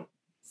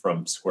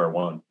 from square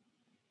one.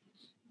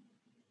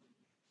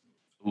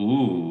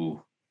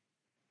 Ooh.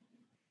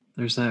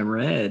 There's that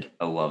red.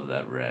 I love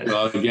that red.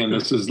 Well, again,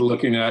 this is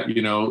looking at,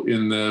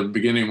 in the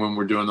beginning when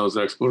we're doing those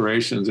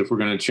explorations, if we're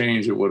going to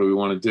change it, what do we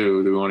want to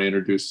do? Do we want to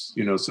introduce,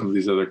 some of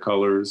these other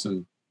colors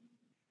and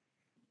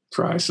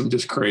try some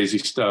just crazy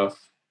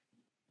stuff?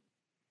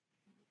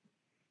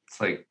 It's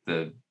like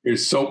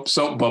there's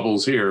soap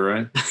bubbles here,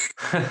 right?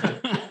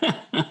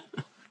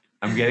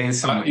 I'm getting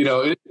some.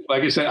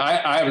 Like I said,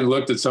 I haven't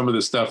looked at some of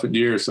this stuff in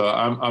years, so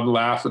I'm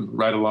laughing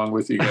right along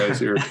with you guys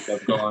here.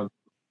 I've gone.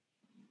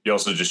 You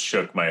also just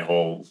shook my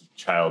whole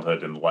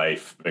childhood and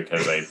life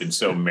because I've been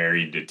so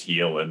married to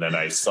teal, and then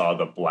I saw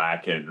the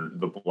black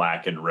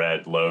and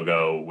red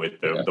logo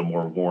with the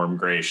more warm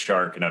gray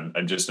shark, and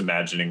I'm just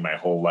imagining my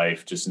whole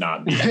life just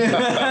not being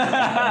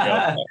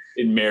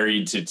been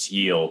married to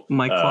teal.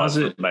 My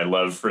closet, my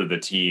love for the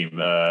team.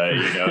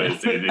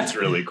 It's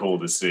really cool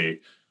to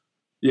see.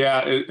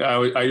 Yeah,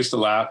 I used to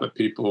laugh at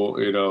people,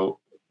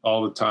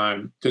 all the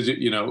time because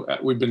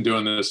we've been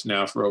doing this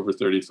now for over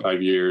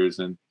 35 years,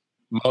 and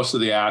most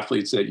of the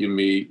athletes that you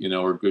meet,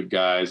 are good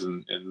guys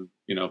and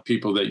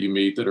people that you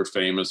meet that are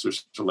famous or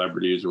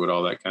celebrities or what,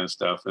 all that kind of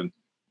stuff. And,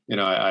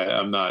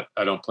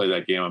 I don't play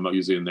that game. I'm not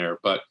usually in there,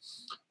 but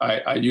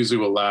I usually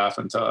will laugh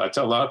and I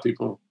tell a lot of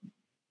people,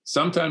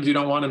 sometimes you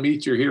don't want to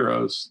meet your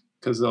heroes.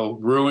 because they'll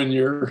ruin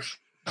your.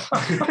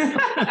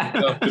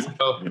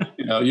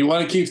 You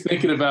want to keep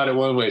thinking about it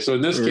one way. So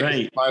in this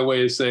case, my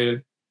way is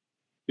saying,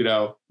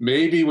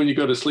 maybe when you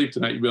go to sleep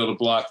tonight, you'll be able to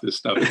block this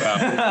stuff out.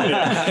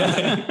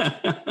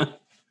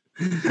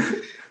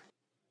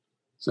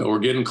 So we're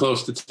getting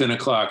close to 10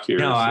 o'clock here.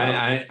 No, so.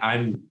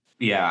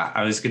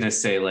 I was going to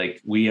say,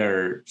 like, we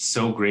are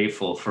so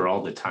grateful for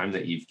all the time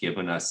that you've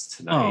given us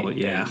tonight. Oh,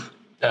 yeah.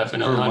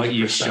 Definitely. For what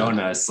you've shown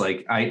us.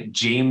 Like,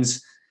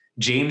 James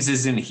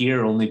isn't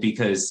here only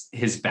because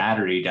his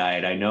battery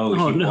died. I know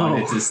he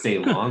wanted to stay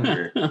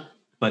longer,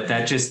 but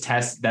that's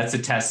a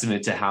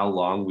testament to how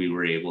long we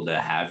were able to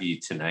have you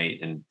tonight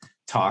and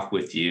talk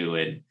with you,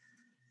 and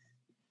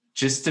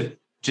just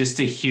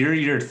to hear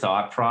your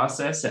thought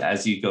process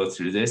as you go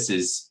through this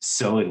is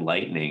so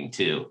enlightening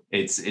too.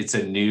 It's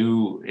a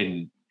new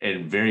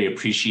and very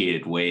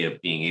appreciated way of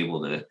being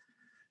able to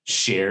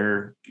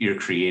share your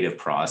creative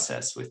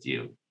process with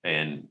you.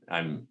 And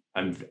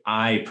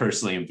I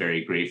personally am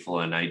very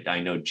grateful. And I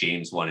know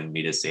James wanted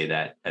me to say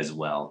that as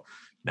well,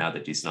 now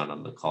that he's not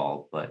on the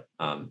call, but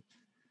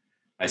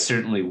I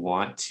certainly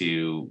want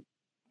to,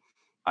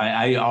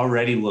 I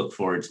already look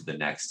forward to the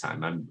next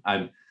time.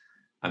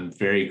 I'm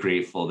very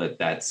grateful that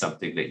that's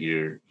something that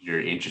you're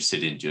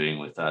interested in doing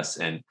with us.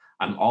 And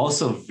I'm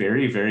also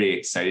very, very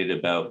excited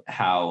about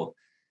how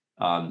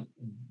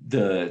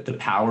the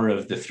power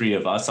of the three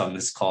of us on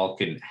this call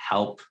can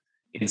help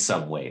in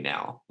some way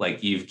now.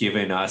 Like, you've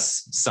given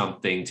us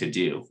something to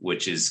do,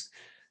 which is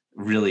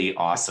really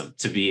awesome,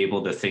 to be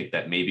able to think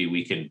that maybe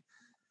we can,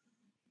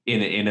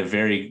 in a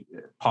very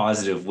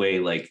positive way,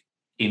 like,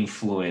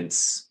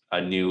 influence a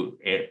new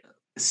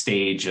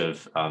stage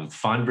of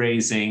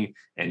fundraising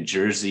and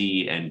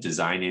jersey and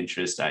design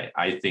interest.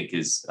 I think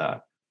is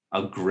a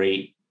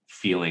great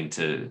feeling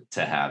to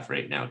have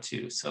right now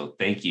too. So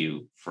thank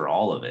you for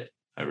all of it.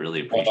 I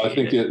really appreciate it. I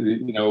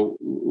think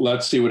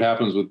let's see what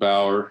happens with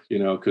Bauer,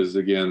 because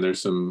again,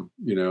 there's some,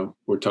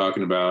 we're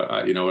talking about,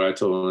 what I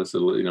told him, I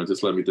said,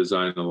 just let me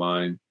design a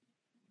line,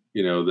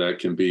 that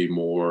can be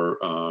more,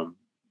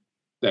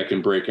 that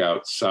can break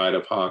outside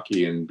of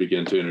hockey and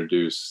begin to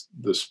introduce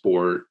the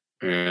sport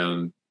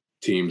and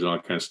teams and all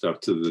that kind of stuff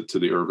to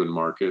the urban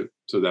market.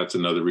 So that's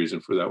another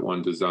reason for that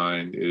one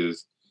design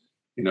is,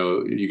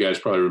 you guys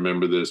probably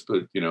remember this,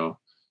 but,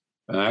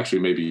 actually,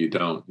 maybe you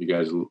don't. You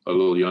guys are a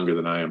little younger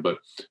than I am, but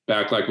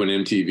back like when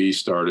MTV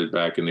started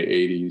back in the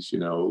 80s,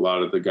 a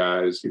lot of the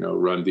guys,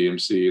 Run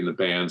DMC and the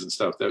bands and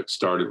stuff that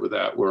started with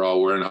that, we're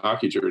all wearing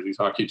hockey jerseys.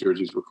 Hockey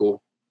jerseys were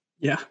cool.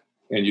 Yeah.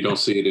 And you don't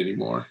see it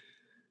anymore.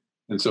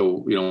 And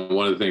so,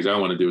 one of the things I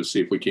want to do is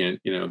see if we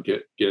can't,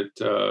 get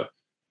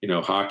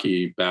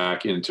hockey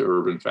back into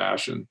urban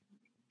fashion,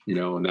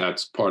 and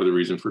that's part of the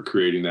reason for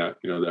creating that,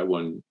 that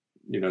one,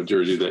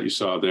 jersey that you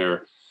saw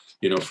there.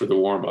 For the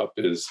warm up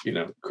is,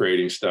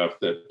 creating stuff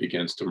that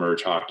begins to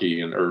merge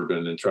hockey and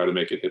urban and try to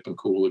make it hip and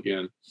cool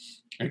again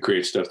and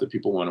create stuff that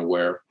people want to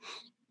wear,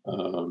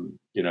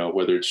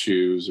 whether it's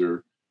shoes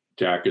or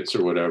jackets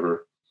or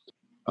whatever.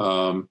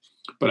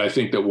 But I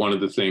think that one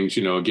of the things,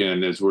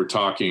 again, as we're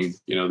talking,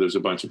 there's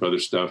a bunch of other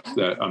stuff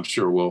that I'm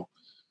sure will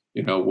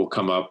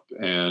come up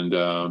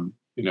and,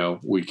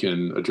 we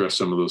can address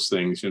some of those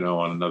things,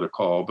 on another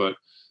call. But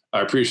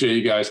I appreciate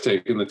you guys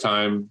taking the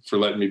time for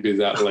letting me be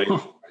that late.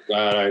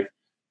 Glad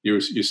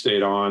you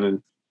stayed on,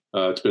 and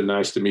it's been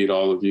nice to meet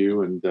all of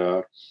you. And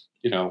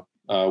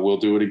we'll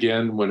do it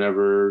again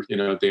whenever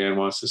Dan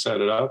wants to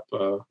set it up.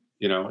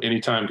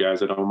 Anytime,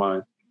 guys. I don't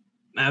mind.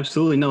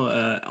 Absolutely,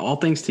 no. All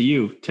thanks to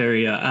you,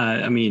 Terry.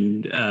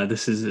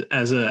 This is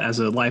as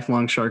a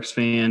lifelong Sharks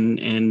fan,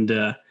 and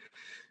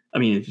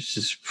it's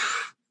just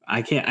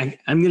I'm going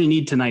to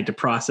need tonight to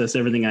process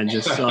everything I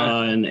just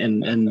saw, and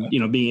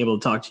being able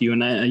to talk to you.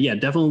 And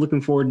definitely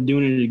looking forward to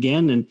doing it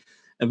again. And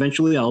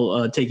eventually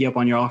I'll take you up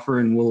on your offer,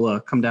 and we'll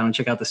come down and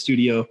check out the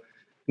studio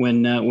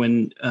when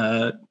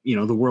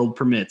the world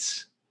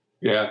permits.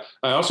 Yeah.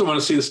 I also want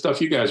to see the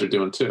stuff you guys are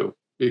doing too,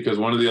 because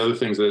one of the other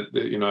things that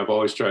I've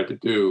always tried to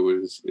do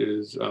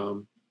is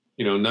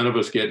none of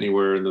us get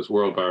anywhere in this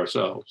world by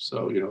ourselves.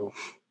 So,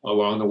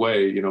 along the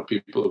way,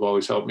 people have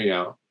always helped me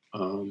out,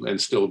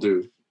 and still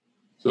do.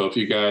 So if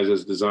you guys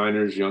as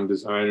designers, young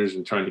designers,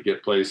 and trying to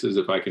get places,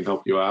 if I can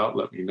help you out,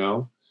 let me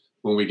know.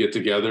 When we get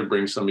together,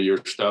 bring some of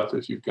your stuff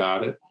if you've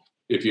got it.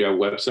 If you have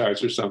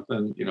websites or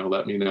something,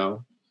 let me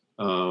know.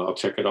 I'll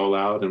check it all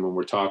out. And when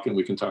we're talking,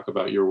 we can talk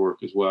about your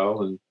work as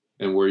well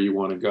and where you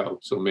want to go.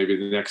 So maybe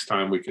the next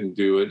time we can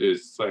do it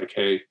is like,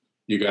 hey,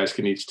 you guys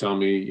can each tell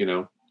me,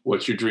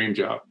 what's your dream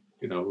job?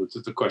 Which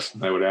is the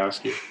question I would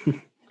ask you,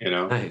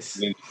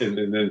 Nice. And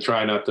then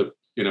try not to,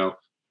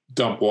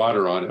 dump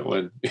water on it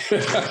when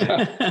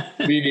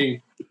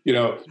meaning,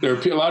 there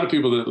are a lot of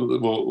people that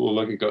will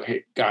look and go,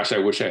 hey, gosh, I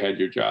wish I had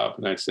your job.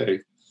 And I'd say,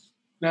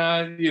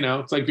 nah,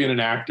 it's like being an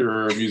actor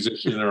or a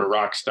musician or a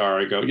rock star.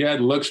 I go, yeah,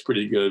 it looks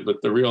pretty good,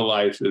 but the real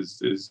life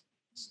is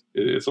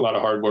it's a lot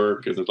of hard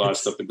work, and there's a lot of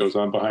stuff that goes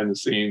on behind the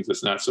scenes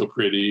that's not so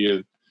pretty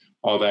and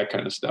all that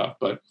kind of stuff.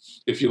 But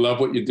if you love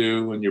what you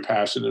do and you're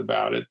passionate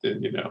about it,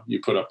 then, you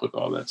put up with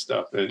all that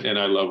stuff. And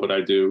I love what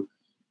I do.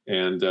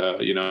 and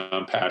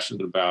I'm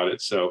passionate about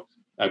it. So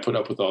I put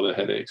up with all the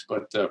headaches.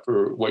 But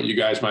for what you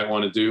guys might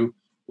want to do,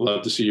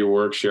 love to see your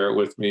work. Share it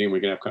with me, and we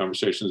can have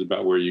conversations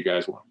about where you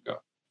guys want to go.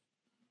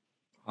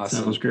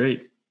 Awesome. Sounds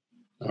great.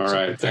 All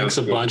right. Thanks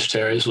a bunch,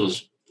 Terry. This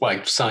was,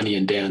 like Sonny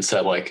and Dan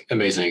said, like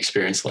amazing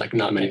experience. Like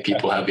not many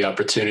people have the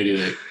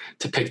opportunity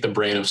to pick the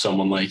brain of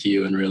someone like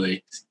you and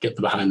really get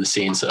the behind the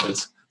scenes. So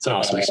it's an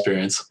awesome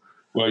experience.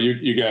 Well,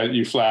 you guys,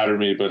 you flatter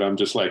me, but I'm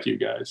just like you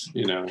guys.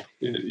 We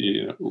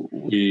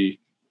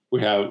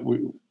have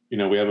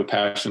a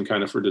passion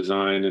kind of for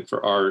design and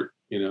for art.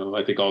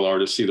 I think all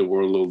artists see the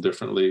world a little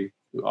differently.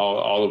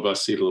 All of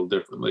us see it a little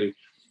differently,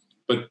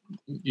 but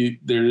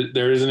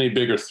there isn't a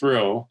bigger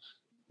thrill,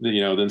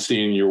 than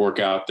seeing your work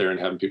out there and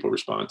having people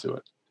respond to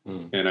it.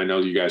 And I know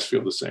you guys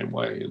feel the same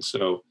way. And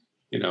so,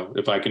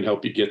 if I can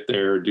help you get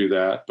there, do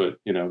that. But,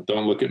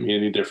 don't look at me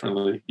any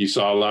differently. You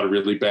saw a lot of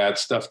really bad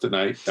stuff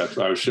tonight. That's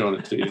why I was showing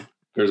it to you.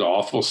 There's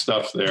awful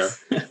stuff there.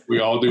 We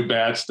all do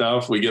bad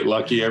stuff. We get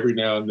lucky every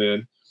now and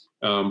then.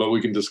 But we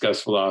can discuss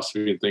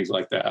philosophy and things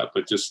like that.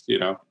 But just,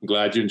 I'm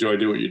glad you enjoy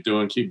doing what you're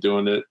doing. Keep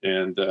doing it.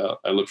 And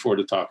I look forward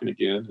to talking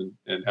again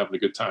and having a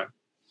good time.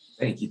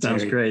 Thank you, Terry.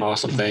 Sounds great.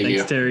 Awesome. Thanks,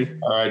 you. Terry.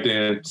 All right,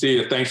 Dan. See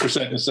you. Thanks for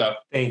setting us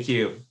up. Thank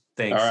you.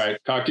 Thanks. All right.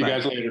 Talk to you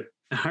guys later.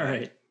 All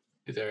right.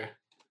 Hey, Terry.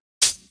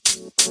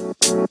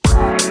 You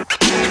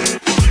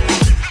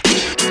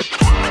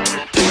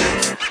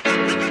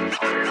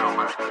know,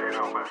 man.